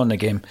I hear on the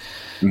game.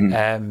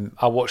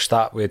 I watched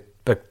that with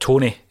Big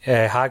Tony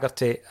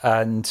Haggerty,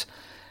 and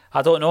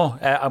I don't know.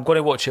 I'm going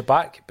to watch it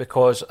back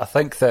because I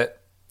think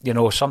that, you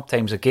know,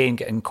 sometimes again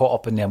getting caught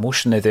up in the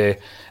emotion of the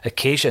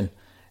occasion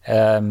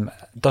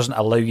doesn't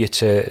allow you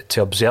to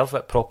observe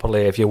it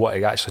properly if you want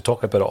to actually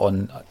talk about it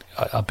on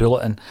a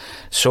bulletin.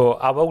 So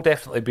I will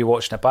definitely be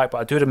watching it back, but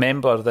I do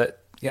remember that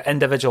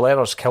individual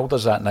errors killed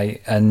us that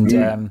night, and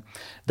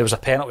there was a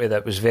penalty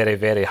that was very,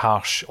 very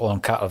harsh on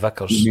Carter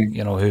Vickers,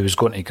 you know, who was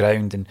going to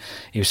ground and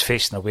he was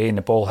facing away and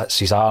the ball hits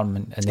his arm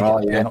and they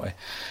get the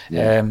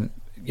penalty.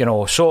 You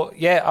know, so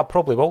yeah, I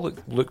probably will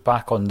look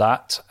back on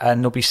that, and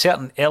there'll be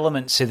certain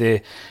elements of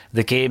the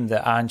game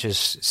that Ange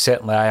has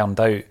certainly ironed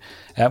out.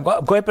 I'm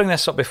going to bring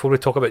this up before we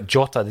talk about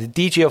Jota, the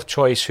DJ of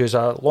choice, who's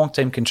a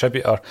long-time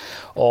contributor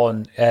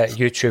on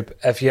YouTube.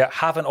 If you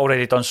haven't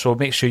already done so,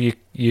 make sure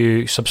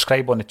you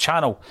subscribe on the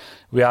channel.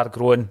 We are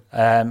growing,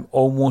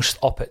 almost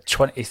up at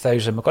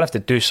 20,000. We're going to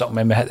have to do something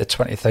when we hit the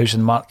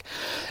 20,000 mark.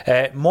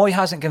 Moy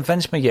hasn't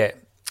convinced me yet,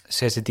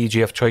 says the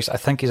DJ of choice. I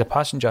think he's a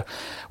passenger.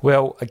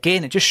 Well,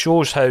 again, it just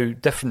shows how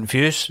different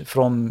views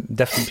from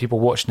different people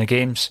watching the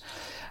games.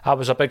 I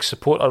was a big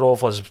supporter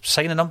of us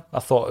signing him. I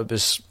thought it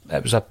was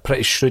a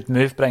pretty shrewd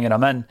move bringing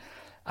him in.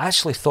 I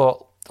actually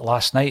thought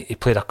last night he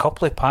played a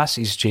couple of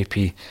passes,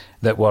 JP,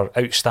 that were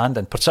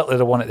outstanding, particularly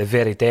the one at the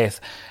very death.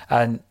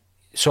 And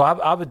so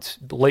I would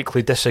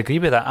likely disagree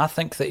with that. I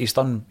think that he's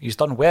done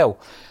well.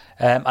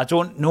 I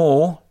don't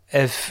know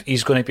if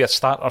he's going to be a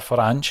starter for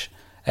Ange,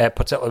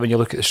 particularly when you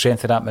look at the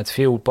strength of that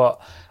midfield,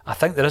 but I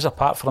think there is a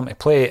part for him to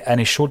play, and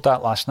he showed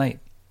that last night.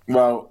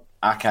 Well,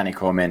 I can't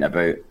comment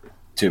about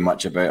too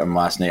much about him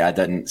last night. I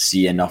didn't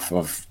see enough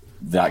of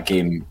that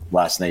game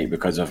last night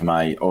because of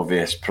my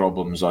obvious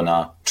problems on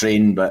a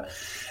train, but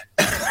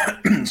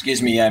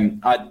excuse me,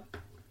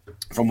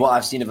 from what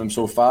I've seen of him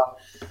so far,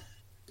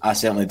 I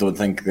certainly don't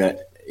think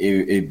that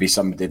he'd be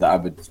somebody that I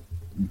would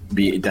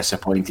be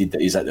disappointed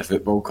that he's at the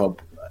football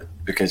club,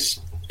 because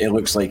it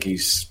looks like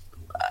he's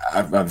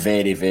a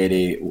very,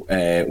 very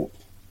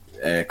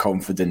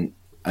confident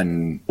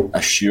and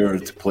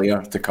assured player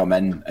to come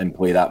in and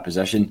play that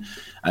position.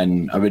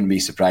 And I wouldn't be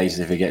surprised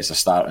if he gets a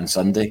start on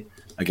Sunday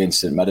against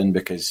St Mirren,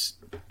 because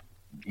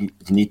you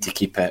need to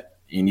keep it.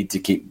 You need to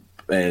keep.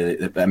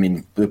 I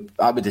mean,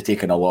 I would have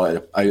taken a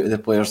lot out of the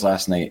players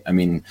last night. I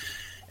mean,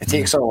 it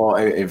takes a lot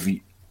out of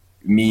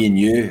me and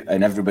you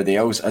and everybody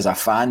else as a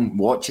fan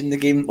watching the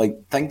game. Like,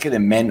 think of the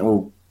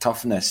mental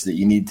toughness that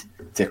you need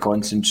to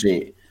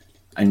concentrate.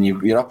 And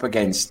you're up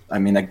against, I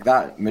mean, like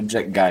that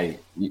Mudryk guy,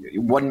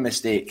 one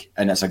mistake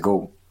and it's a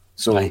goal.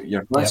 So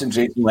your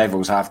concentration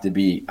levels have to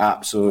be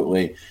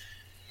absolutely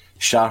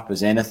sharp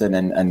as anything.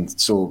 And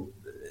so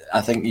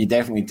I think you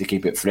definitely need to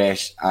keep it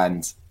fresh.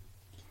 And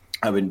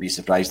I wouldn't be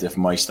surprised if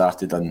Moy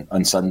started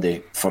on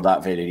Sunday for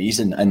that very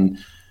reason. And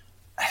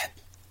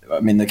I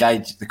mean, the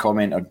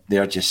commenter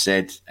there just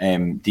said,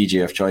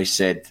 DJ of choice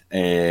said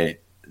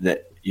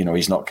that, you know,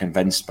 he's not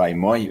convinced by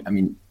Moy. I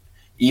mean,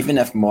 even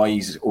if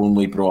Moy's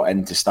only brought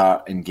in to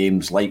start in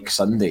games like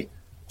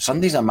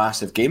Sunday's a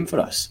massive game for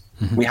us.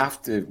 Mm-hmm. We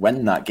have to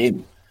win that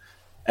game.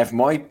 If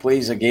Moy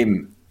plays a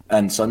game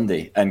on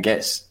Sunday and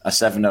gets a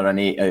 7 or an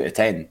 8 out of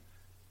 10,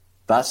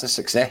 that's a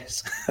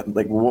success.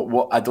 Like,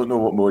 what? I don't know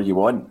what more you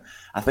want.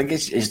 I think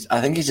he's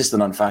just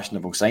an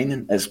unfashionable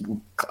signing. It's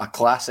a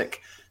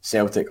classic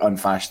Celtic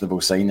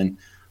unfashionable signing.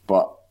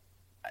 But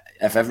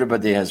if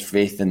everybody has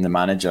faith in the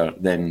manager,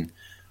 then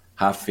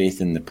have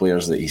faith in the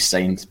players that he's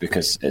signed,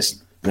 because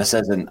this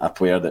isn't a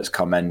player that's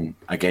come in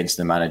against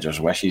the manager's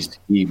wishes.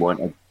 He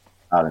wanted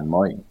Aaron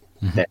Moy,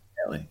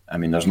 definitely. I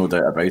mean, there's no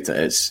doubt about it.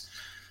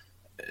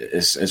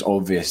 It's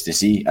obvious to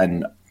see,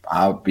 and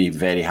I'll be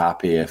very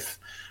happy if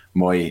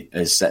Moy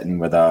is sitting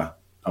with a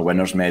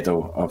winner's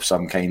medal of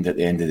some kind at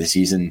the end of the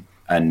season.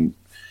 And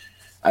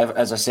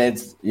as I said,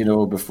 you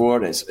know,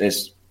 before, it's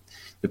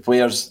the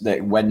players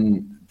that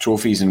win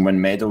trophies and win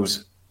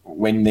medals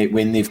when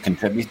they've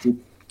contributed.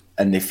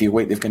 And they feel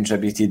like they've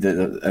contributed.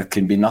 There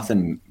can be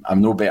nothing.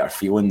 I'm no better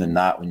feeling than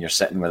that when you're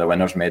sitting with a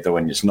winner's medal,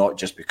 and it's not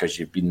just because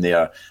you've been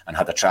there and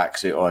had a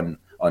tracksuit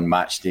on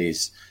match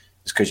days.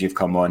 It's because you've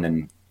come on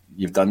and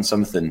you've done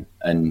something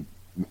and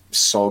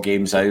saw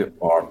games out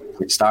or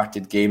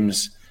started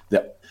games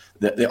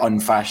the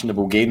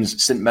unfashionable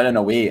games. St Mirren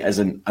away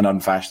isn't an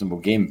unfashionable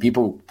game.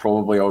 People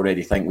probably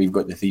already think we've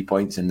got the 3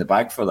 points in the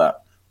bag for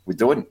that. We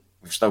don't.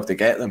 We've still to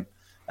get them.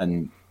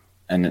 And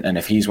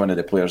if he's one of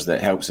the players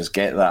that helps us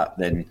get that,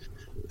 then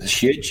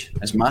It's huge.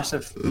 It's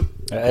massive.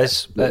 It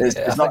is.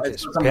 It's not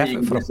something you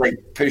can just like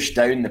push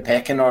down the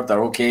pecking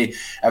order. Okay,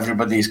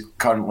 everybody's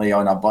currently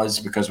on a buzz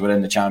because we're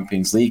in the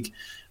Champions League,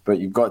 but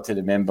you've got to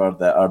remember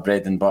that our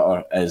bread and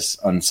butter is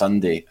on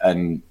Sunday,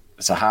 and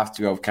it's a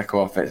 12:30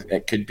 kickoff.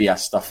 It could be a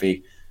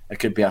stuffy. It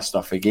could be a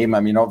stuffy game.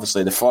 I mean,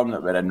 obviously, the form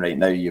that we're in right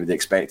now, you would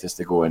expect us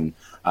to go and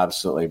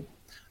absolutely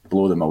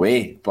blow them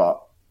away,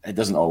 but it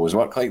doesn't always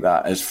work like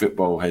that, as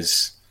football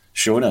has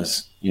shown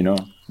us.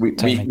 We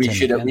could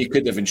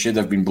have and should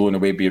have been blown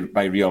away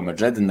by Real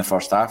Madrid in the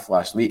first half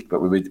last week, but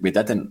we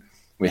didn't.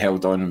 We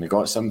held on and we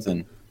got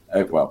something.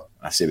 Well,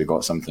 I say we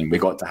got something. We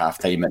got to half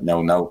time at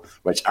 0-0,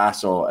 which I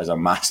saw as a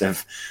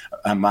massive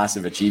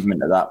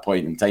achievement at that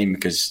point in time,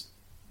 because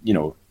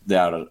they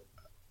are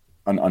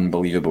an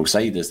unbelievable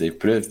side, as they've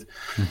proved.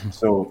 Mm-hmm.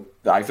 So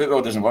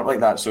football doesn't work like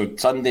that. So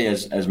Sunday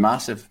is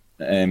massive,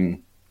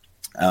 and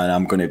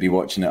I'm going to be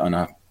watching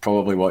it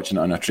probably watching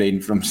it on a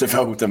train from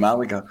Seville to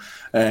Malaga,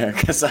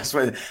 because that's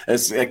what a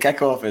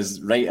kickoff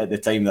is right at the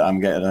time that I'm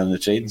getting on the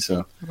train.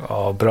 So,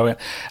 brilliant!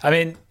 I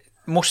mean,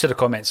 most of the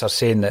comments are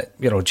saying that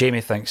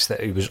Jamie thinks that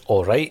he was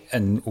all right,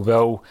 and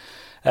Will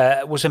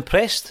was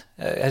impressed.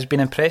 Has been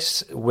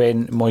impressed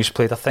when Moyes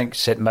played. I think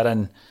St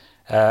Mirren.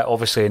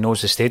 Obviously, he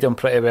knows the stadium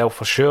pretty well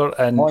for sure,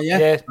 and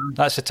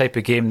that's the type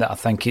of game that I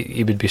think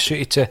he would be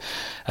suited to.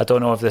 I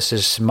don't know if this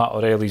is Matt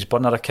O'Reilly's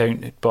burner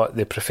account, but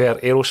they prefer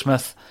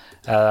Aerosmith.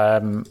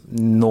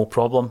 No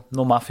problem,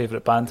 not my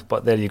favourite band,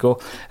 but there you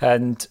go.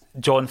 And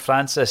John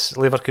Francis,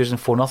 Leverkusen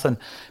 4-0,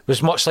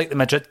 was much like the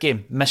Madrid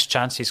game. Missed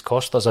chances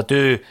cost us. I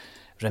do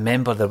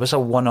remember there was a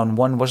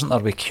 1-on-1, wasn't there,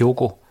 with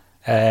Kyogo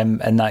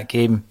in that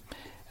game.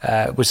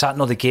 Was that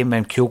not the game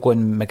when Kyogo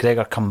and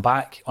McGregor come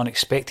back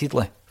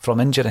unexpectedly from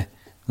injury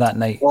that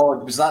night? Oh,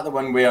 was that the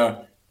one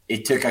where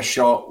he took a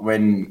shot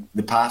when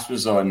the pass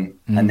was on,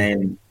 and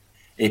then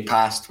he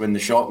passed when the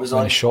shot was on?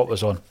 When the shot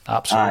was on,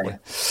 absolutely.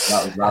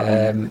 That was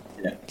that one.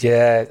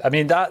 Yeah, I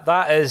mean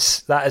that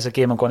is a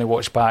game I'm going to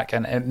watch back,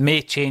 and it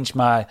may change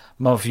my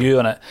view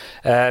on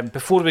it.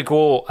 Before we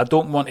go, I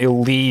don't want to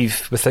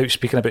leave without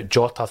speaking about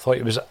Jota. I thought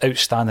he was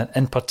outstanding,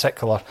 in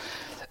particular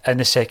in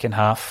the second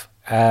half.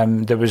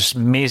 There was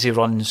mazy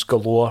runs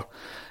galore.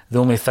 The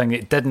only thing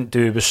it didn't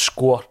do was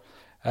score.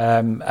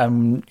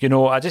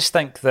 I just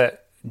think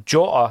that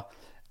Jota,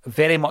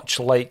 very much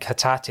like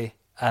Hatate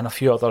and a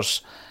few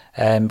others,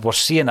 we're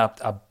seeing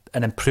an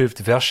improved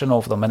version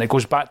of them. And it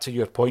goes back to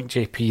your point,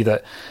 JP,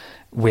 that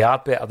we are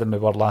better than we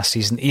were last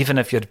season. Even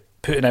if you're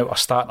putting out a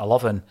starting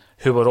 11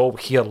 who were all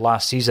here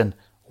last season,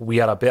 we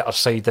are a better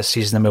side this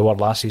season than we were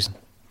last season.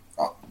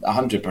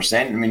 100%.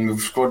 I mean, we've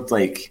scored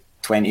like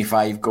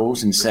 25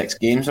 goals in 6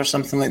 games or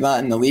something like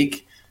that in the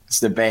league.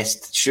 It's the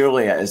best.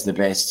 Surely it is the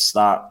best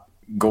start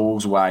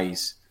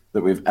goals-wise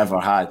that we've ever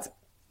had,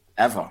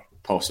 ever,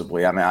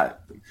 possibly. I mean,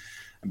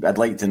 I'd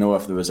like to know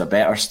if there was a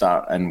better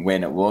start and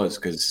when it was,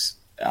 because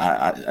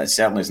it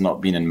certainly has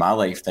not been in my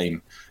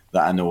lifetime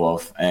that I know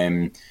of.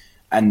 And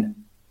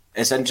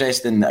it's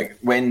interesting that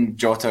when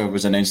Jota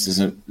was announced as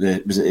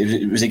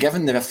was he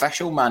given the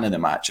official man of the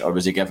match, or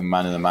was he given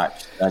man of the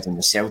match as in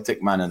the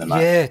Celtic man of the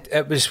match? Yeah,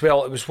 it was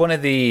one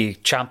of the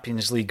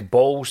Champions League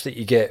balls that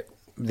you get.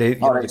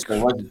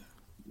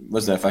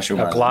 Was the official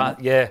one?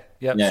 Yeah.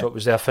 So it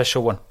was the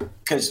official one.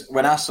 Because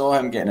when I saw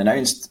him getting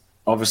announced,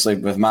 obviously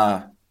with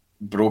my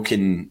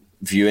broken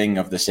viewing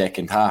of the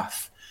second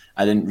half,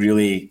 I didn't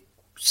really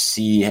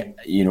see,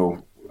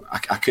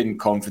 I couldn't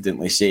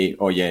confidently say,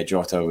 oh yeah,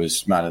 Jota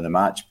was man of the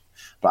match.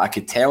 But I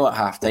could tell at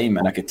half time,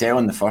 and I could tell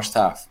in the first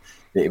half,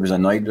 that he was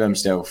annoyed with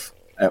himself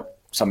at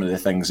some of the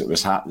things that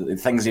was the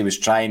things he was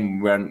trying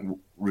weren't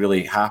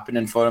really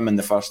happening for him in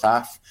the first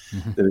half.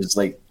 Mm-hmm. There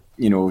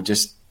was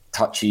just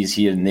touches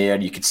here and there.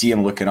 You could see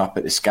him looking up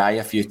at the sky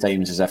a few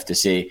times as if to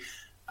say,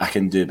 I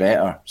can do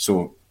better.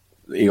 So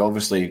he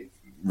obviously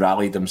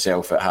rallied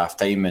himself at half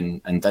time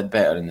and did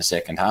better in the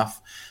second half.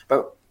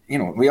 But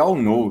we all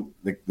know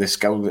the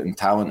skill and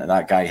talent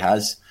that guy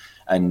has,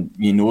 and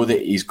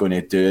that he's going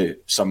to do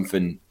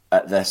something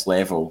at this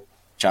level,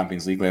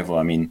 Champions League level.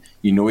 I mean,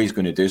 he's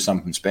going to do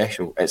something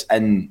special. It's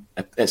in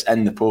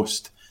the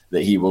post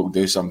that he will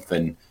do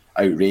something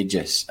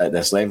outrageous at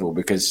this level,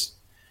 because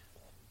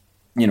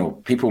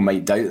people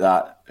might doubt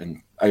that,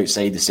 and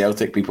outside the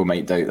Celtic, people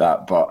might doubt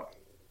that, but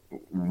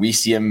we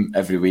see him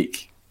every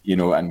week,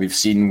 and we've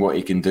seen what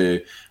he can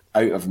do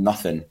out of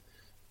nothing.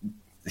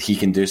 He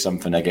can do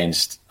something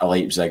against a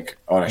Leipzig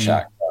or a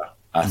Shakhtar,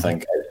 I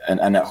think,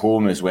 and at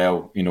home as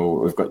well.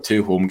 We've got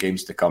 2 home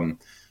games to come.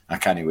 I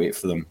can't wait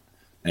for them.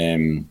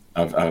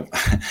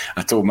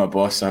 I told my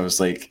boss, I was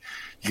like,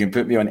 you can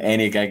put me on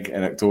any gig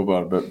in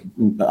October, but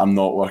I'm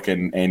not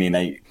working any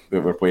night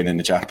that we're playing in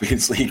the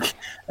Champions League.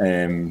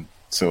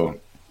 So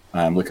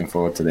I'm looking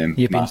forward to them.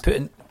 You've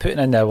been putting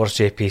in the hours,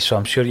 JP, so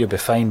I'm sure you'll be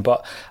fine.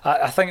 But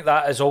I think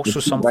that is also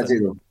something. Busy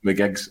though, with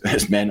gigs,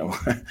 it's mental.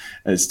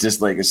 It's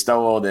just like, it's still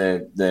all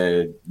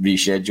the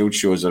rescheduled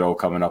shows are all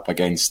coming up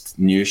against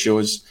new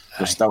shows.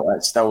 It's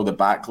still the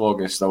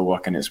backlog is still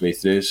working its way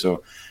through.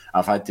 So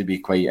I've had to be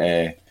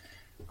quite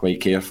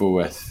careful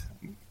with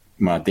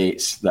my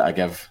dates that I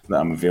give that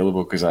I'm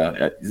available, because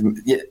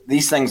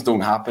these things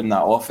don't happen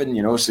that often,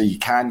 you know. So you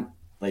can't,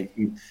 like,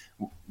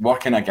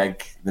 working a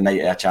gig the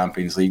night of a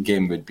Champions League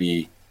game would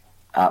be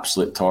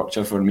absolute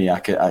torture for me.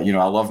 I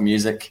love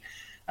music,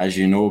 as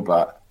you know,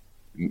 but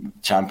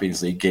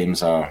Champions League games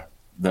they're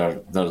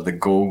the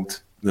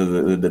gold,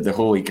 the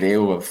holy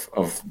grail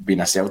of being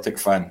a Celtic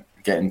fan.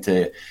 Getting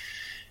to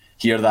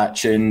hear that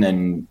tune,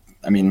 and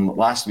I mean,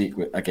 last week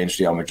against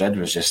Real Madrid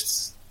was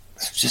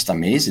just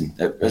amazing.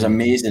 It was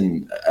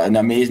amazing, an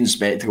amazing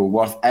spectacle,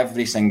 worth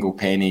every single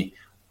penny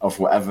of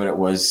whatever it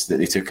was that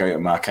they took out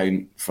of my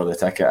account for the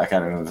ticket. I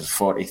can't remember, it was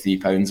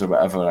 £43 or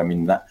whatever. I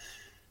mean, that,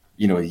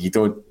 you know, you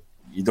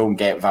don't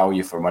get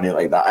value for money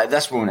like that at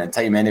this moment in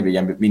time. Anyway,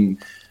 I mean,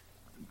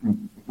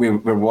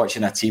 we're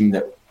watching a team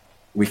that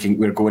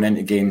we're going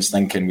into games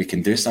thinking we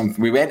can do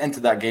something. We went into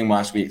that game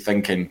last week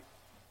thinking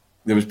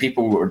there was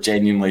people who were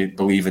genuinely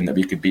believing that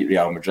we could beat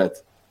Real Madrid.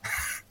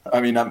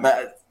 I mean,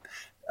 that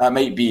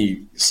might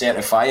be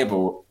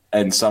certifiable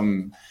in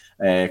some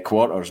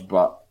quarters,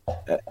 but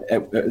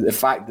the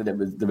fact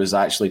that there was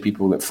actually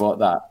people that thought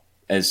that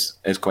is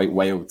quite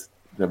wild.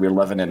 That we're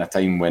living in a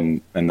time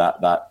when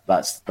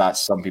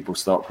that's some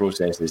people's thought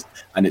processes,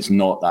 and it's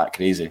not that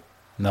crazy.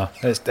 No,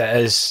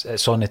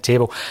 it's on the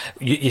table.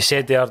 You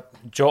said there,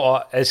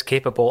 Jota is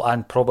capable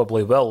and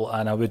probably will,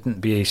 and I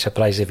wouldn't be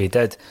surprised if he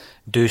did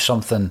do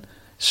something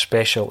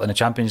special in the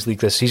Champions League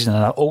this season.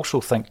 And I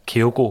also think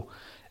Kyogo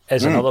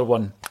is another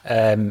one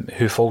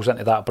who falls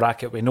into that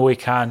bracket. We know he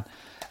can,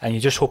 and you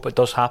just hope it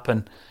does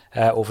happen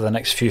over the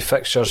next few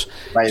fixtures.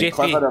 Right,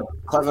 JP,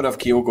 clever of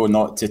Kyogo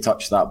not to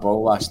touch that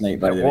ball last night,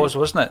 by the way. It was,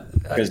 wasn't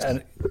it? Because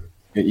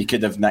you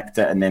could have nicked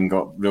it and then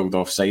got ruled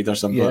offside or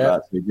something like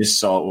that. We just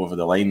saw it over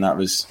the line. That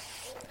was...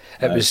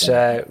 It was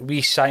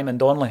wee Simon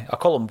Donnelly. I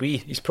call him wee.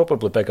 He's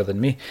probably bigger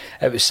than me.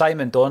 It was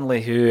Simon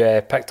Donnelly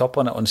who picked up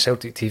on it on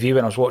Celtic TV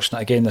when I was watching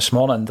it again this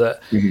morning.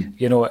 That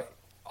you know,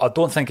 I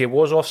don't think he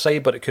was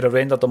offside, but it could have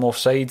rendered him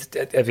offside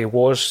if he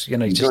was. You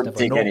know, you just don't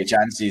take any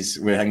chances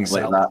with things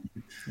like that.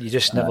 You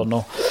just never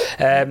know.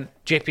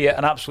 JP,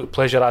 an absolute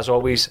pleasure as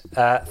always.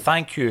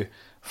 Thank you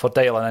for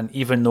dialing in,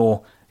 even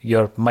though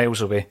you're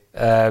miles away.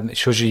 It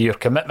shows you your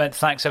commitment.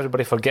 Thanks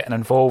everybody for getting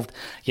involved.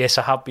 Yes,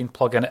 I have been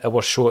plugging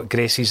our show at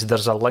Gracie's.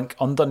 There's a link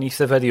underneath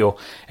the video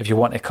if you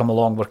want to come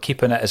along. We're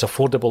keeping it as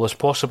affordable as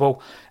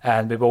possible,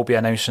 and we will be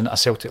announcing a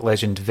Celtic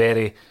legend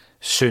very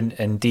soon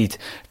indeed.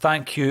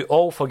 Thank you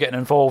all for getting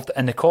involved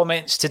in the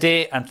comments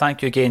today, and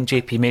thank you again,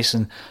 JP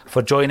Mason,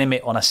 for joining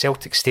me on A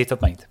Celtic State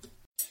of Mind.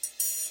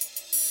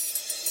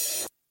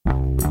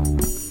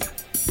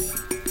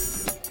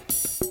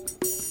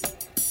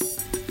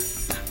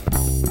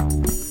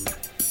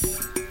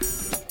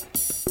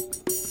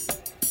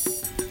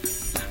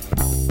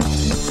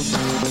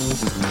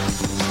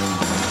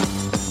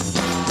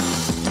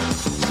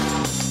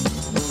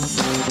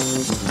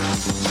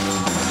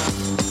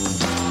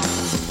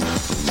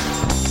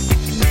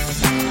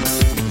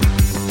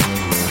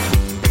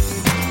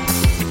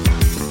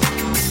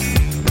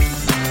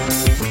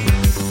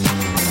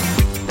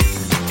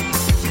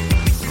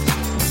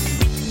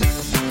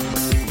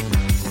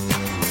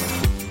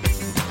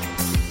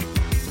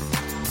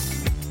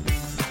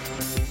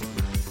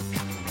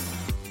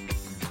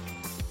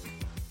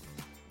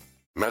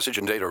 Message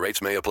and data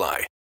rates may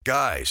apply.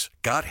 Guys,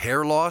 got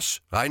hair loss?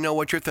 I know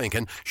what you're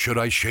thinking. Should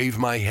I shave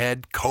my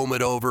head, comb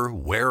it over,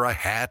 wear a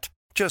hat?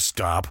 Just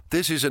stop.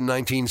 This isn't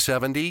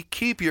 1970.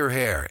 Keep your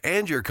hair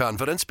and your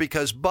confidence,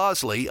 because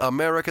Bosley,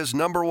 America's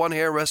 #1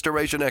 hair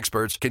restoration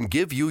experts, can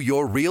give you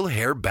your real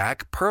hair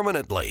back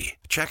permanently.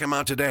 Check them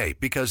out today,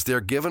 because they're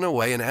giving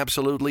away an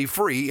absolutely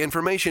free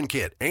information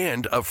kit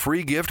and a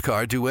free gift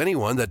card to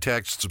anyone that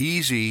texts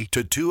EASY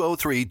to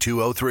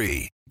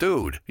 203-203.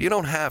 Dude, you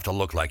don't have to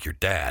look like your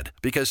dad,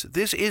 because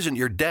this isn't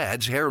your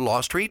dad's hair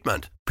loss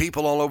treatment.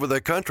 People all over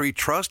the country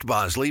trust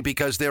Bosley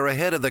because they're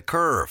ahead of the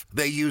curve.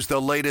 They use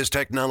the latest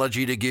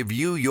technology to give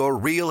you your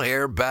real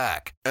hair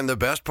back. And the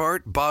best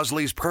part?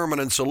 Bosley's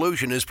permanent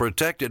solution is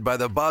protected by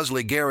the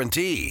Bosley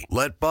Guarantee.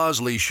 Let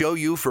Bosley show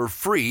you for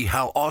free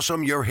how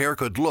awesome your hair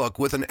could look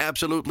with an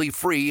absolutely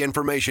free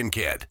information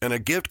kit and a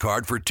gift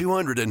card for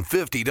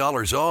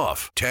 $250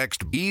 off.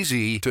 Text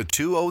EASY to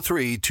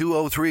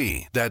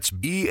 203-203. That's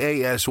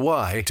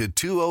BASY to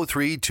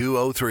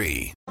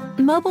 203-203.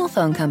 Mobile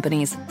phone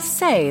companies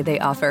say they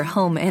offer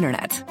home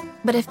internet.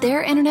 But if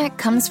their internet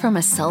comes from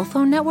a cell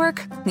phone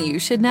network, you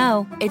should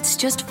know. It's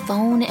just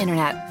phone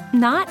internet,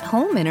 not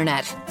home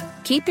internet.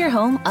 Keep your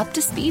home up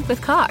to speed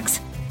with Cox.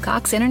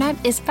 Cox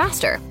internet is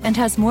faster and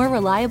has more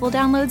reliable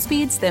download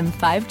speeds than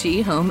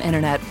 5G home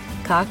internet.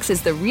 Cox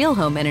is the real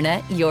home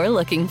internet you're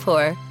looking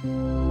for.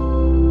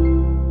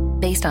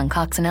 Based on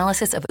Cox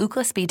analysis of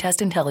Ookla speed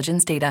test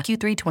intelligence data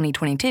Q3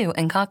 2022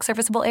 and Cox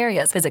serviceable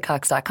areas. Visit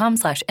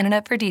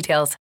cox.com/internet for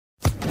details.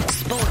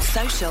 Sports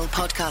Social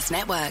Podcast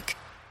Network.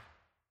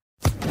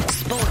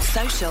 Sports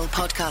Social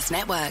Podcast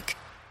Network.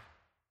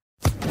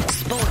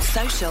 Sports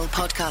Social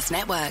Podcast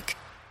Network.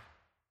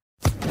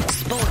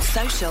 Sports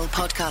Social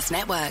Podcast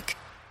Network.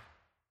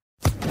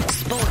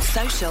 Sports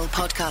Social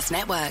Podcast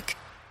Network.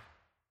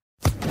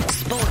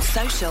 Sports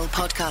Social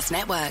Podcast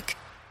Network.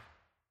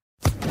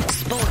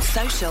 Sports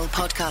Social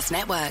Podcast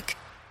Network.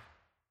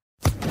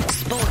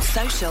 Sports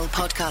Social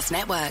Podcast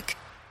Network.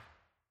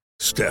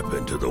 Step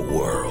into the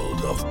world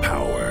of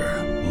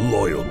power,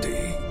 loyalty,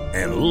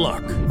 and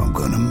luck. I'm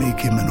gonna make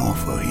him an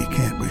offer he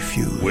can't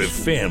refuse. With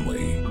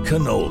family,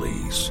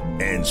 cannolis,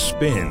 and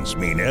spins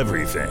mean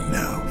everything.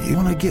 Now, you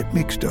wanna get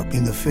mixed up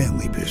in the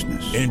family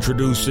business.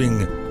 Introducing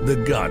The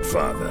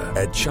Godfather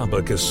at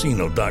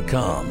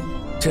ChumbaCasino.com.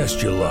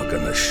 Test your luck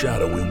in the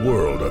shadowy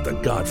world of The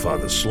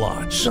Godfather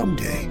slot.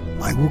 Someday,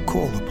 I will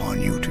call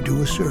upon you to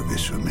do a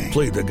service for me.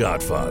 Play The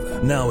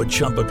Godfather, now at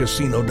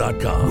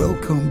ChumbaCasino.com.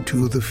 Welcome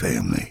to the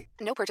family.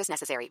 No purchase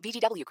necessary.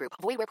 VGW Group.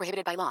 Void where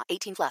prohibited by law.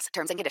 18+.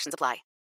 Terms and conditions apply.